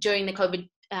during the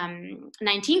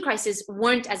COVID-19 crisis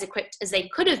weren't as equipped as they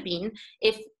could have been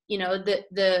if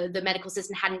the medical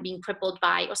system hadn't been crippled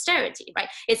by austerity, right?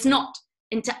 It's not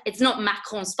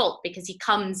Macron's fault, because he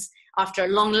comes after a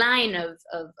long line of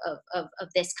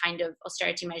this kind of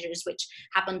austerity measures, which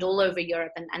happened all over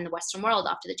Europe and the Western world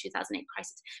after the 2008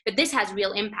 crisis. But this has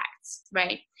real impacts,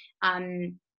 right?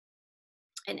 In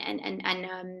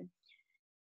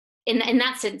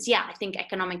that sense, yeah, I think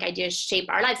economic ideas shape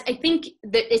our lives. I think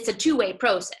that it's a two-way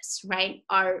process, right?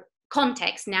 Our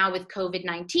context now with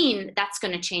COVID-19, that's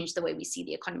going to change the way we see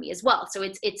the economy as well. So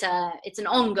it's an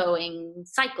ongoing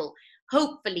cycle,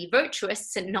 hopefully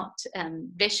virtuous and not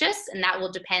vicious, and that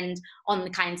will depend on the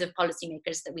kinds of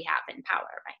policymakers that we have in power,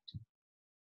 right?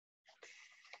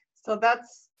 So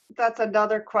that's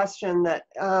another question that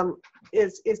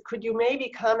is could you maybe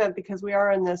comment, because we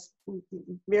are in this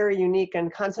very unique and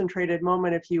concentrated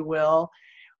moment, if you will,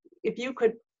 if you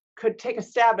could take a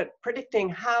stab at predicting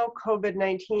how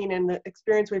COVID-19 and the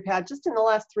experience we've had just in the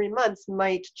last 3 months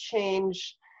might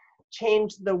change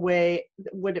the way.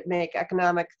 Would it make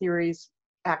economic theories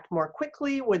act more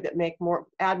quickly? Would it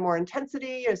add more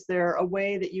intensity? Is there a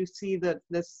way that you see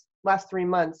this last 3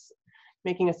 months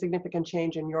making a significant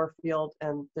change in your field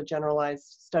and the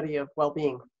generalized study of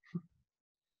well-being?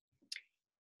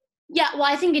 Yeah, well,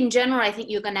 I think in general, I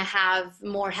think you're going to have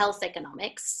more health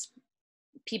economics.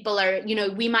 People are,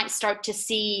 we might start to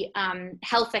see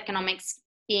health economics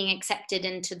being accepted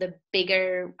into the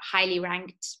bigger, highly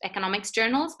ranked economics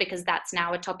journals, because that's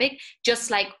now a topic,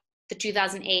 just like the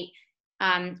 2008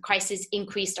 crisis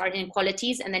increased our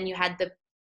inequalities. And then you had the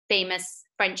famous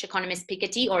French economist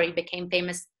Piketty, or he became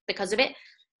famous because of it,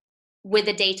 with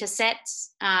a data set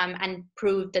and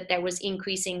proved that there was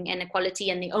increasing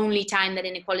inequality. And the only time that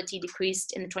inequality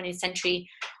decreased in the 20th century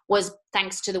was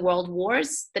thanks to the world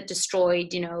wars that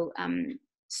destroyed,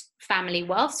 family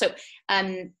wealth. So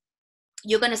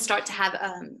you're going to start to have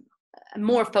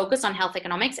more focus on health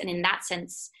economics. And in that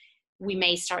sense, we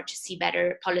may start to see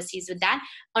better policies with that.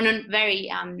 On a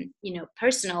very,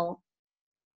 personal,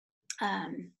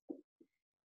 on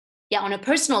a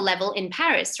personal level in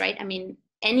Paris, right? I mean,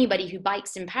 anybody who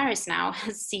bikes in Paris now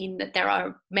has seen that there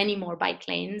are many more bike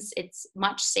lanes. It's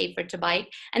much safer to bike.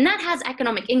 And that has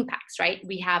economic impacts, right?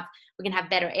 We can have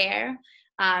better air.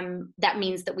 That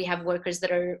means that we have workers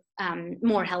that are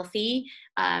more healthy,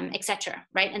 etc.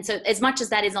 right? And so as much as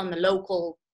that is on the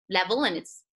local level, and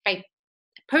it's very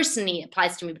personally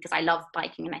applies to me because I love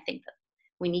biking and I think that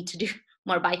we need to do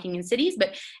more biking in cities,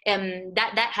 but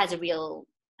that has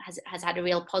had a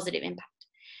real positive impact.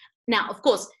 Now, of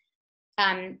course,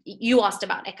 you asked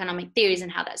about economic theories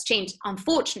and how that's changed.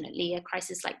 Unfortunately, a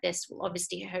crisis like this will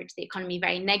obviously hurt the economy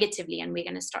very negatively, and we're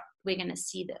going to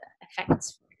see the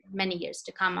effects many years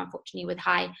to come, unfortunately, with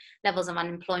high levels of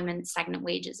unemployment, stagnant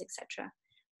wages, etc.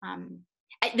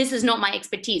 This is not my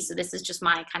expertise, so this is just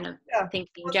my kind of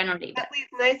thinking generally. That leads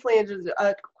nicely into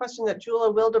a question that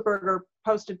Julia Wildeberger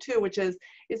posted too, which is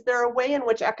there a way in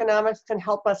which economics can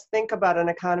help us think about an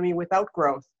economy without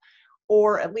growth,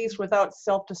 or at least without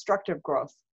self-destructive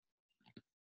growth?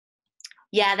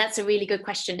 Yeah, that's a really good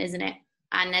question, isn't it?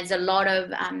 And there's a lot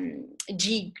of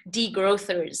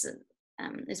degrowthers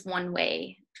is one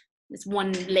way, it's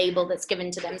one label that's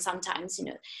given to them sometimes, you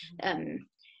know,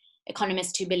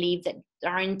 economists who believe that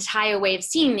our entire way of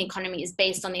seeing the economy is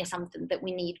based on the assumption that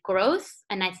we need growth.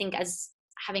 And I think, as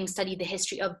having studied the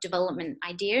history of development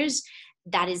ideas,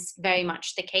 that is very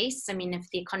much the case. I mean, if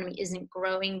the economy isn't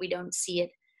growing, we don't see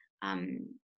it.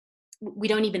 We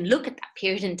don't even look at that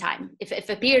period in time. If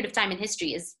a period of time in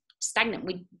history is stagnant,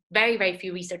 very, very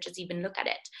few researchers even look at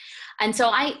it. And so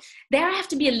I have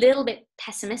to be a little bit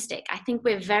pessimistic. I think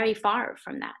we're very far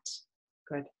from that.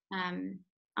 Good.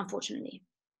 Unfortunately.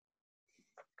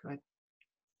 Good.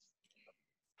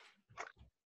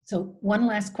 So one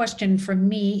last question from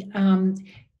me,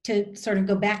 to sort of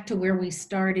go back to where we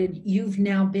started. You've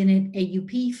now been at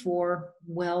AUP for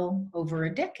well over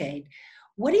a decade.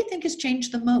 What do you think has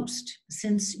changed the most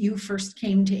since you first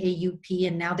came to AUP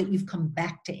and now that you've come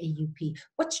back to AUP?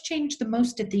 What's changed the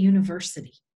most at the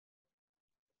university?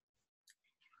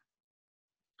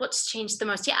 What's changed the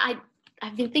most? Yeah,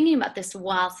 I've been thinking about this a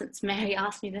while since Mary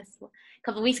asked me this a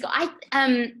couple of weeks ago. I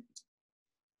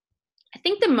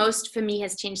think the most for me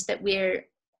has changed that we're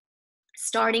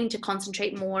starting to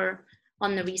concentrate more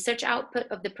on the research output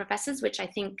of the professors, which I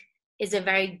think is a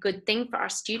very good thing for our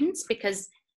students, because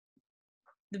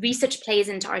the research plays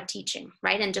into our teaching,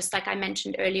 right? And just like I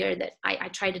mentioned earlier, that I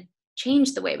try to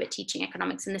change the way we're teaching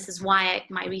economics, and this is why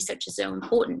my research is so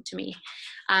important to me.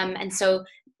 And so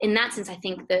in that sense, I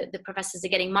think the professors are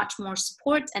getting much more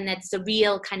support, and that's a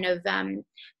real kind of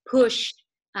push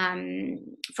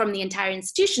from the entire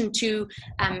institution to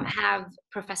have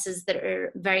professors that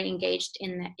are very engaged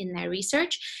in their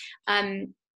research.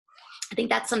 I think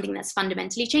that's something that's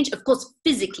fundamentally changed. Of course,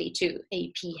 physically too,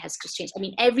 AUP has just changed. I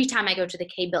mean, every time I go to the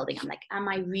K building, I'm like, am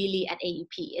I really at AUP?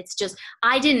 It's just,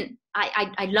 I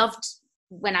loved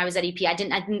when I was at AUP. I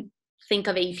didn't think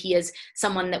of AUP as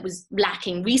someone that was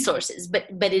lacking resources, but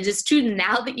it is true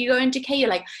now that you go into K, you're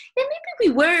like, yeah,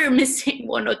 maybe we were missing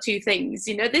one or two things,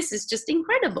 you know, this is just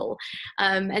incredible.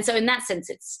 And so in that sense,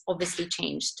 it's obviously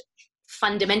changed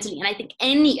fundamentally. And I think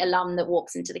any alum that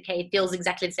walks into the K feels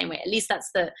exactly the same way. At least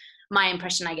that's my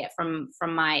impression I get from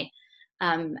my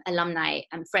alumni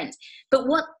and friends. But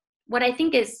what I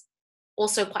think is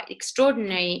also quite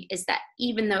extraordinary is that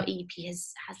even though AUP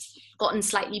has gotten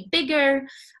slightly bigger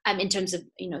in terms of,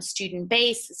 you know, student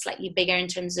base, slightly bigger in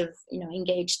terms of, you know,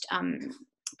 engaged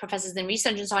professors and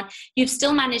research and so on, you've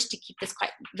still managed to keep this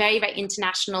quite very, very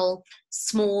international,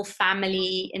 small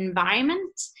family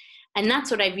environment. And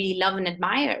that's what I really love and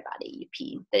admire about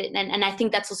AUP. And I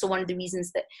think that's also one of the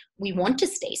reasons that we want to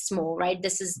stay small, right?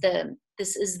 This is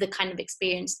the kind of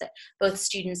experience that both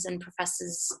students and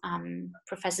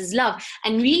professors love.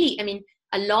 And really, I mean,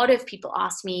 a lot of people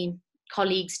ask me,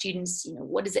 colleagues, students, you know,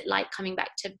 what is it like coming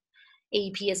back to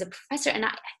AUP as a professor? And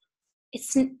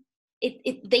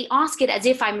they ask it as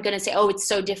if I'm going to say, oh, it's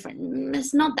so different.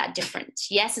 It's not that different.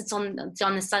 Yes, it's on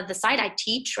the side I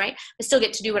teach, right? I still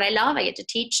get to do what I love. I get to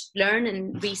teach, learn,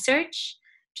 and research,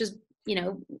 which is, you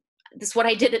know, this is what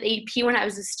I did at AUP when I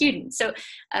was a student. So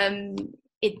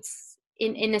it's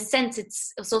in a sense,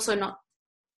 it's also not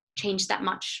changed that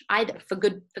much either, for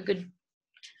good,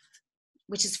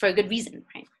 which is for a good reason,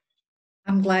 right?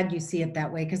 I'm glad you see it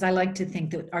that way, because I like to think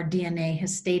that our DNA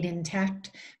has stayed intact,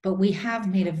 but we have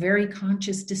made a very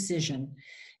conscious decision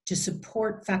to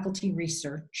support faculty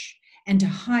research and to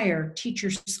hire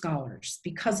teacher scholars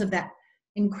because of that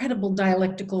incredible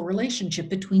dialectical relationship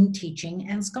between teaching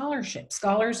and scholarship.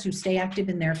 Scholars who stay active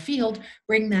in their field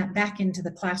bring that back into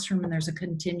the classroom, and there's a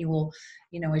continual,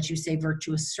 you know, as you say,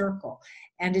 virtuous circle.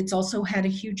 And it's also had a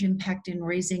huge impact in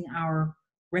raising our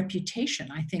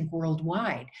reputation, I think,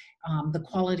 worldwide. The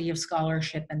quality of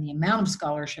scholarship and the amount of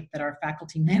scholarship that our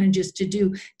faculty manages to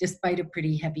do despite a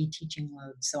pretty heavy teaching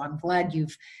load. So I'm glad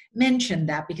you've mentioned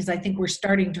that, because I think we're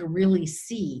starting to really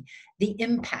see the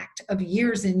impact of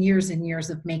years and years and years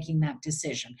of making that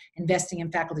decision, investing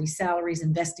in faculty salaries,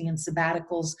 investing in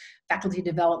sabbaticals, faculty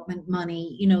development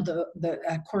money, you know,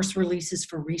 the course releases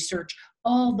for research,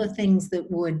 all the things that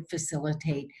would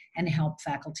facilitate and help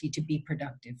faculty to be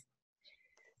productive.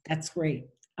 That's great.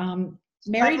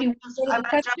 Mary, do you want to go to the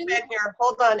question? I'm going to jump in here.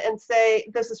 Hold on and say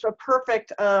this is a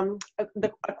perfect a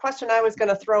question I was going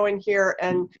to throw in here,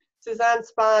 and Suzanne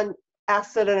Spahn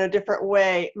ask it in a different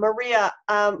way. Maria,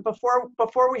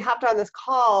 before we hopped on this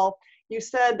call, you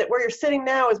said that where you're sitting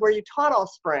now is where you taught all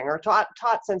spring, or taught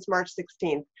since March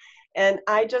 16th. And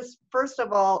I just, first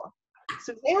of all,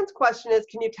 Suzanne's question is,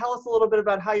 can you tell us a little bit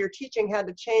about how your teaching had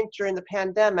to change during the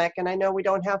pandemic? And I know we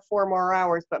don't have 4 more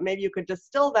hours, but maybe you could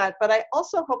distill that. But I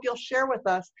also hope you'll share with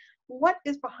us what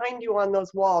is behind you on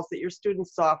those walls that your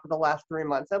students saw for the last 3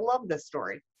 months. I love this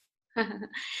story.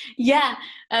 Yeah,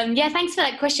 thanks for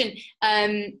that question.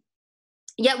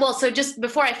 Yeah, well, so just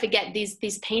before I forget,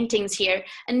 these paintings here,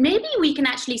 and maybe we can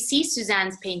actually see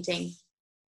Suzanne's painting.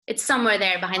 It's somewhere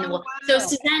there behind the wall. Wow. So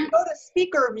Suzanne, go to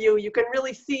speaker view, you can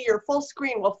really see your full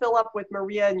screen will fill up with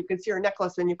Maria, and you can see her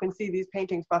necklace, and you can see these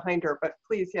paintings behind her. But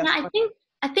please, yes. yeah,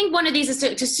 I think one of these is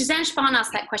to Suzanne Spahn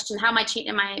asked that question, how my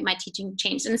teaching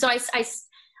changed. And so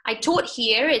I taught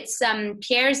here. It's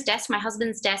Pierre's desk, my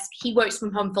husband's desk. He works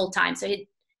from home full time, so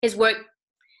his work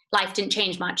life didn't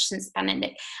change much since the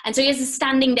pandemic. And so he has a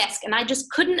standing desk, and I just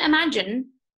couldn't imagine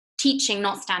teaching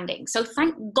not standing. So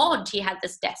thank God he had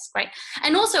this desk, right?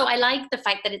 And also I like the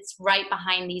fact that it's right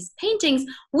behind these paintings,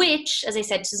 which, as I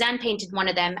said, Suzanne painted one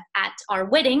of them at our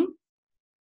wedding.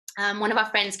 One of our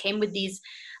friends came with these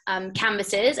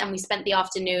canvases, and we spent the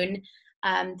afternoon,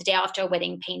 the day after our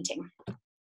wedding, painting.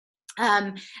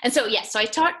 And so, yes, so I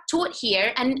taught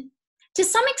here, and to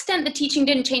some extent the teaching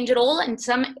didn't change at all, and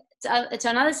to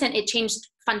another extent it changed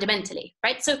fundamentally,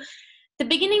 right? So the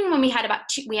beginning, when we had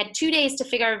 2 days to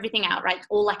figure everything out, right?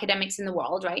 All academics in the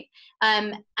world, right?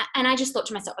 And I just thought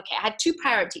to myself, okay, I have 2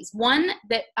 priorities. One,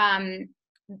 that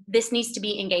this needs to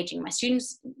be engaging. My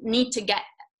students need to get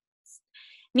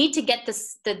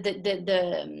this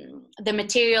the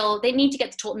material. They need to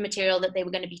get taught the material that they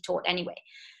were going to be taught anyway.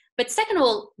 But second of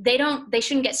all, they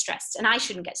shouldn't get stressed, and I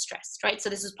shouldn't get stressed, right? So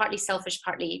this is partly selfish,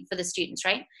 partly for the students,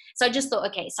 right? So I just thought,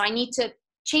 okay, so I need to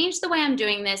change the way I'm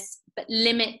doing this, but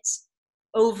limit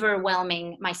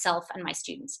overwhelming myself and my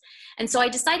students. And so I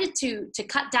decided to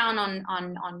cut down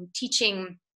on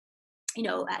teaching,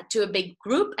 to a big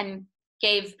group, and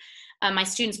gave my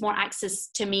students more access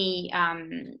to me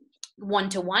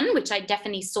one-to-one, which I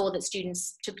definitely saw that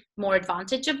students took more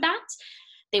advantage of that.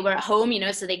 They were at home,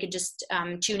 so they could just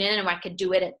tune in, and I could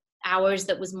do it at hours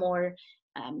that was more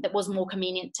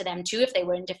convenient to them too, if they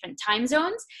were in different time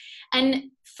zones.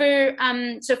 And for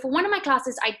one of my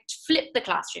classes, I flipped the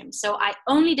classroom. So I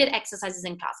only did exercises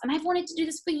in class, and I've wanted to do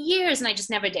this for years, and I just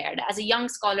never dared. As a young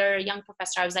scholar, a young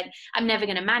professor, I was like, I'm never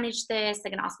going to manage this.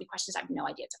 They're going to ask me questions I have no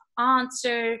idea to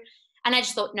answer. And I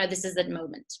just thought, no, this is the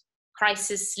moment.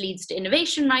 Crisis leads to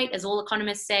innovation, right? As all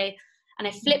economists say. And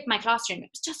I flipped my classroom.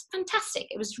 It was just fantastic.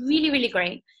 It was really, really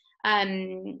great.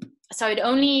 So I'd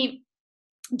only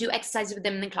do exercises with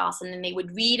them in class, and then they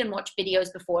would read and watch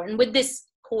videos before. And with this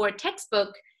core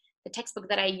textbook, the textbook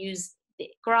that I use, the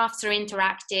graphs are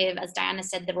interactive. As Diana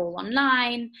said, they're all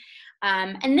online.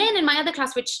 And then in my other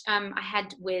class, which I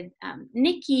had with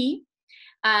Nikki,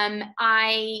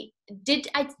 I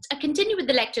continued with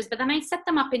the lectures, but then I set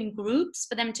them up in groups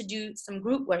for them to do some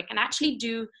group work, and actually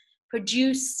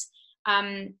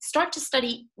start to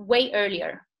study way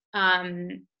earlier,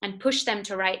 and push them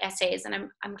to write essays. And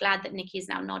I'm glad that Nikki is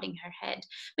now nodding her head.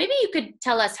 Maybe you could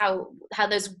tell us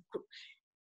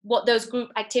what those group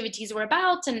activities were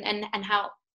about, and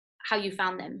how you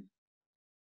found them.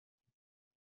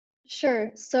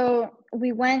 Sure. So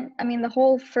we went, the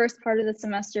whole first part of the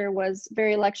semester was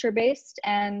very lecture based,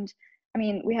 and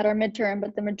we had our midterm,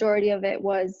 but the majority of it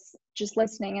was just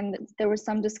listening, and there was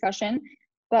some discussion.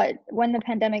 But when the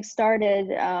pandemic started,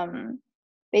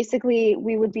 basically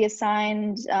we would be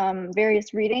assigned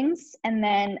various readings, and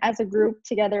then as a group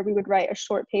together, we would write a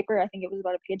short paper. I think it was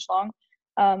about a page long,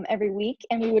 every week,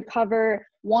 and we would cover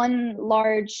one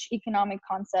large economic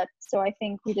concept. So I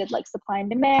think we did like supply and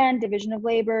demand, division of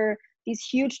labor, these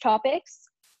huge topics,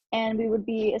 and we would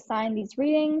be assigned these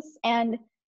readings. And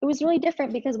it was really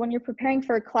different because when you're preparing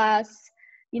for a class,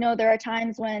 there are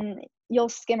times when you'll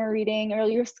skim a reading, or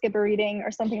you'll skip a reading or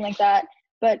something like that.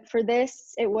 But for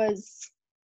this, it was,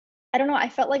 I don't know, I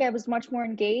felt like I was much more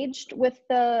engaged with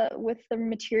the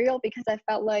material, because I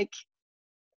felt like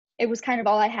it was kind of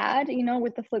all I had.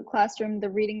 With the flipped classroom, the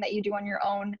reading that you do on your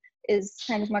own is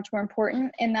kind of much more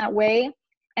important in that way.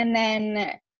 And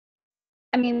then,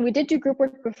 we did do group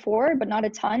work before, but not a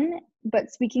ton.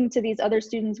 But speaking to these other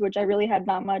students, which I really had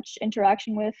not much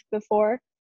interaction with before,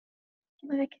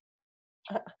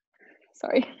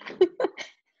 sorry.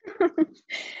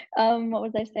 What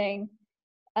was I saying?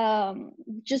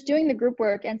 Just doing the group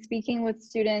work and speaking with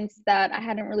students that I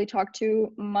hadn't really talked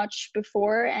to much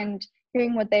before, and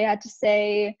hearing what they had to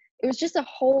say, it was just a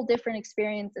whole different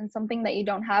experience, and something that you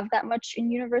don't have that much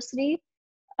in university.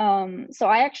 So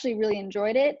I actually really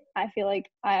enjoyed it. I feel like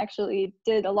I actually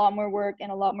did a lot more work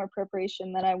and a lot more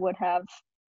preparation than I would have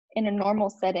in a normal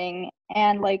setting.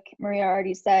 And like Maria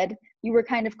already said, you were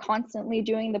kind of constantly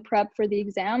doing the prep for the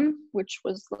exam, which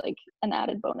was like an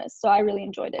added bonus. So I really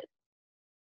enjoyed it.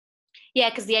 Yeah,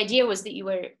 because the idea was that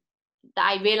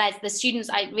I realized that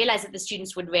the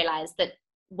students would realize that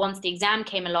once the exam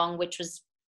came along, which was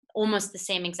almost the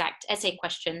same exact essay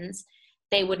questions,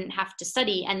 they wouldn't have to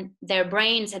study, and their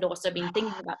brains had also been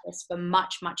thinking about this for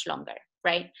much, much longer,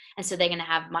 right? And so they're going to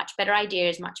have much better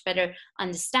ideas, much better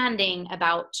understanding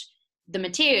about the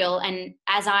material. And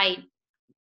as I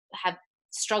have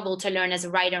struggled to learn as a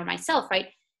writer myself, right,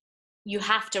 you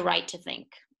have to write to think.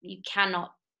 You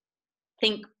cannot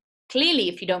think clearly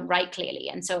if you don't write clearly.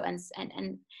 And so and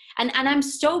I'm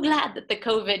so glad that the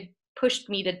COVID pushed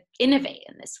me to innovate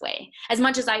in this way, as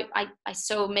much as I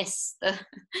so miss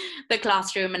the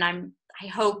classroom. And I'm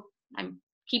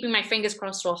keeping my fingers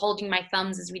crossed, or holding my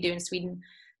thumbs as we do in Sweden,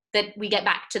 that we get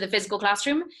back to the physical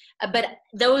classroom. But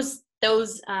those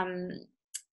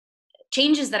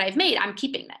changes that I've made, I'm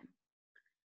keeping them.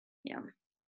 Yeah.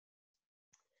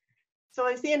 So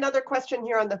I see another question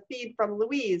here on the feed from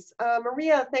Louise.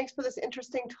 Maria, thanks for this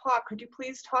interesting talk. Could you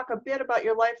please talk a bit about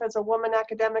your life as a woman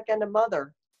academic and a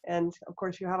mother? And of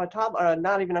course you have a toddler,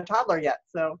 not even a toddler yet.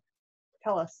 So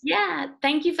tell us. Yeah,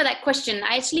 thank you for that question.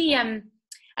 I actually,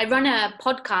 I run a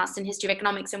podcast in history of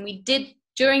economics, and we did,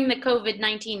 during the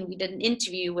COVID-19, we did an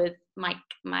interview with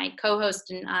my co-host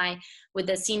and I,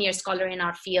 with a senior scholar in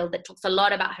our field that talks a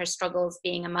lot about her struggles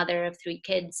being a mother of 3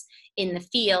 kids in the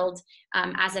field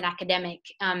as an academic.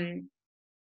 And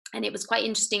it was quite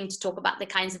interesting to talk about the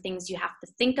kinds of things you have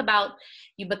to think about.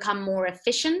 You become more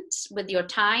efficient with your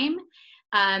time.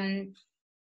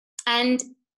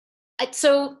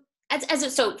 So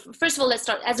first of all, let's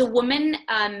start. As a woman,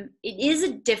 it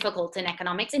is difficult in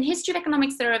economics. In history of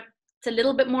economics, it's a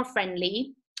little bit more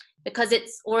friendly, because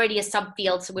it's already a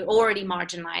subfield, so we're already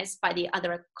marginalized by the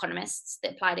other economists, the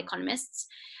applied economists.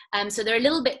 So they're a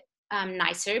little bit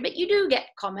nicer, but you do get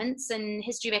comments, and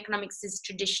history of economics is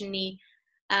traditionally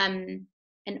an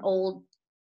old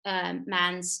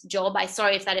man's job. I'm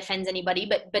sorry if that offends anybody,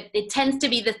 but it tends to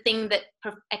be the thing that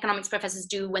economics professors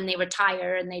do when they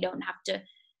retire and they don't have to,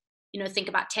 think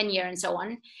about tenure and so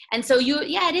on. And so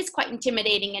it is quite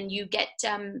intimidating, and you get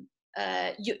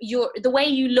the way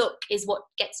you look is what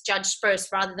gets judged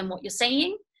first, rather than what you're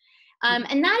saying.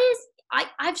 And that is,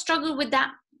 I've struggled with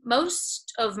that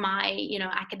most of my,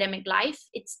 academic life.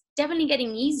 It's definitely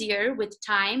getting easier with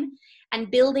time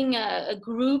and building a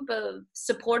group of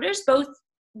supporters, both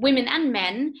women and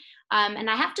men. And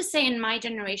I have to say, in my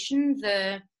generation,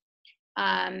 the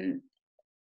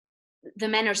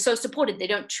men are so supported. They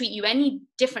don't treat you any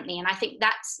differently. And I think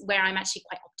that's where I'm actually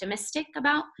quite optimistic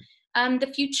about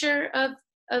the future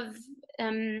of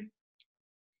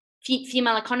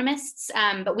female economists.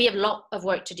 But we have a lot of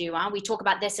work to do. We talk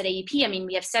about this at AUP. I mean,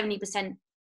 we have 70%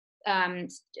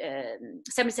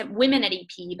 women at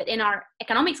AUP, but in our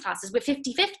economics classes, we're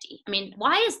 50-50. I mean,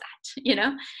 why is that?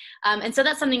 And so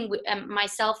that's something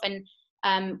myself and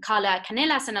Carla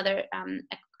Canelas, another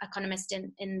economist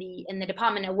in the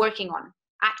department, are working on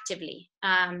actively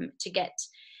to get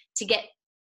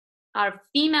our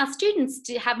female students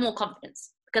to have more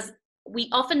confidence, because we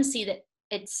often see that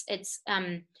it's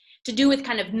to do with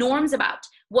kind of norms about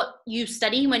what you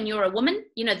study when you're a woman.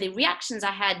 The reactions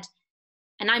I had,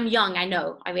 and I'm young, I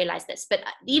know, I realize this, but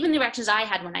even the reactions I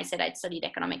had when I said I'd studied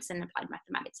economics and applied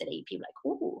mathematics at AUP, like,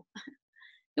 "Ooh,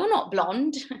 you're not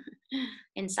blonde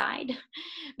inside."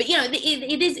 But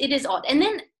it is odd. And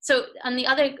then, so on the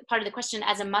other part of the question,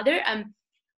 as a mother,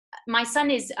 my son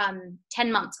is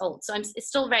 10 months old, so it's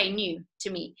still very new to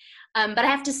me. But I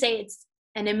have to say, it's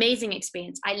an amazing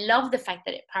experience. I love the fact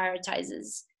that it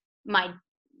prioritizes my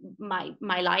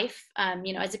life.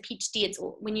 As a PhD,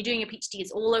 when you're doing a PhD,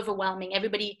 it's all overwhelming.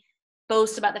 Everybody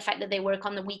boasts about the fact that they work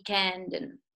on the weekend,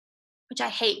 and which I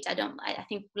hate. I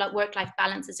think work-life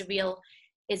balance is a real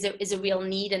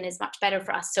need, and is much better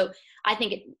for us. So I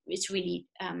think it's really,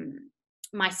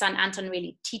 my son Anton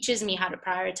really teaches me how to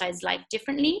prioritize life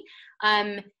differently.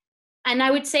 And I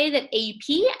would say that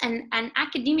AUP and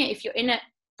academia, if you're in a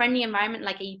friendly environment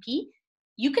like AUP,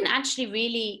 you can actually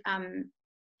really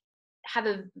have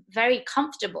a very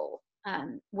comfortable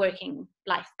working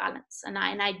life balance. And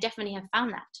I definitely have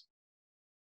found that.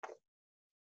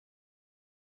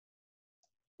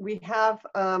 We have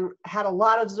had a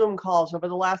lot of Zoom calls over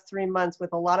the last 3 months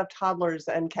with a lot of toddlers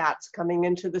and cats coming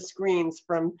into the screens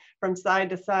from side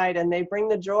to side, and they bring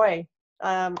the joy.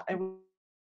 I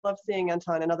love seeing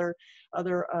Anton and other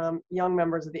young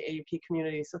members of the AUP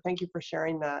community. So thank you for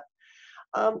sharing that.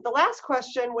 The last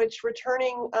question, which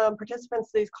returning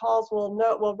participants to these calls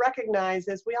will recognize,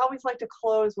 is we always like to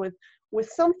close with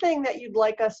something that you'd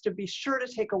like us to be sure to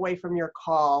take away from your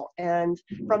call and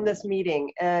from this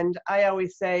meeting. And I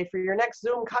always say, for your next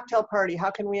Zoom cocktail party, how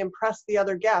can we impress the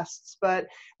other guests? But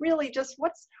really, just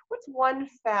what's one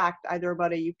fact, either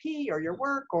about AUP or your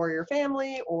work or your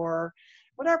family or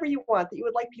whatever you want, that you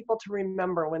would like people to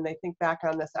remember when they think back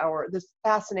on this hour, this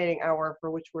fascinating hour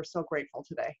for which we're so grateful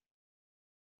today?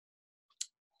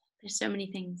 There's so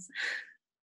many things.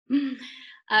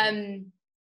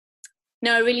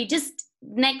 No, really, just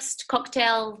next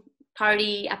cocktail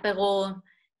party, apéro,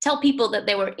 tell people that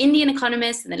there were Indian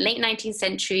economists in the late 19th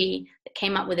century that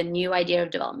came up with a new idea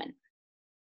of development.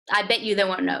 I bet you they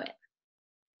won't know it.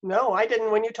 No, I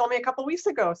didn't when you told me a couple weeks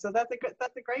ago. So that's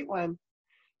a great one.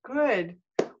 Good.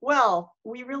 Well,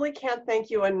 we really can't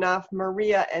thank you enough,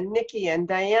 Maria and Nikki and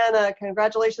Diana.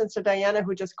 Congratulations to Diana,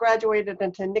 who just graduated,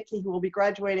 and to Nikki, who will be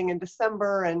graduating in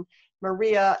December. And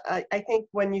Maria, I think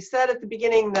when you said at the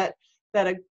beginning that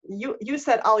you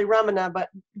said Ali Ramana, but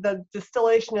the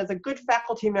distillation as a good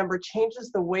faculty member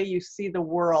changes the way you see the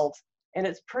world. And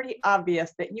it's pretty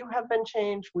obvious that you have been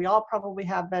changed. We all probably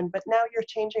have been, but now you're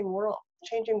changing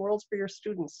worlds for your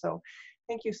students. So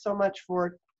thank you so much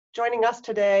for joining us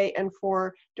today and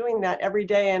for doing that every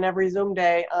day and every Zoom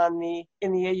day in the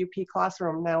AUP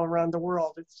classroom now around the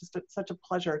world. It's just such a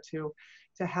pleasure to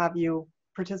have you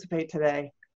participate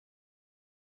today.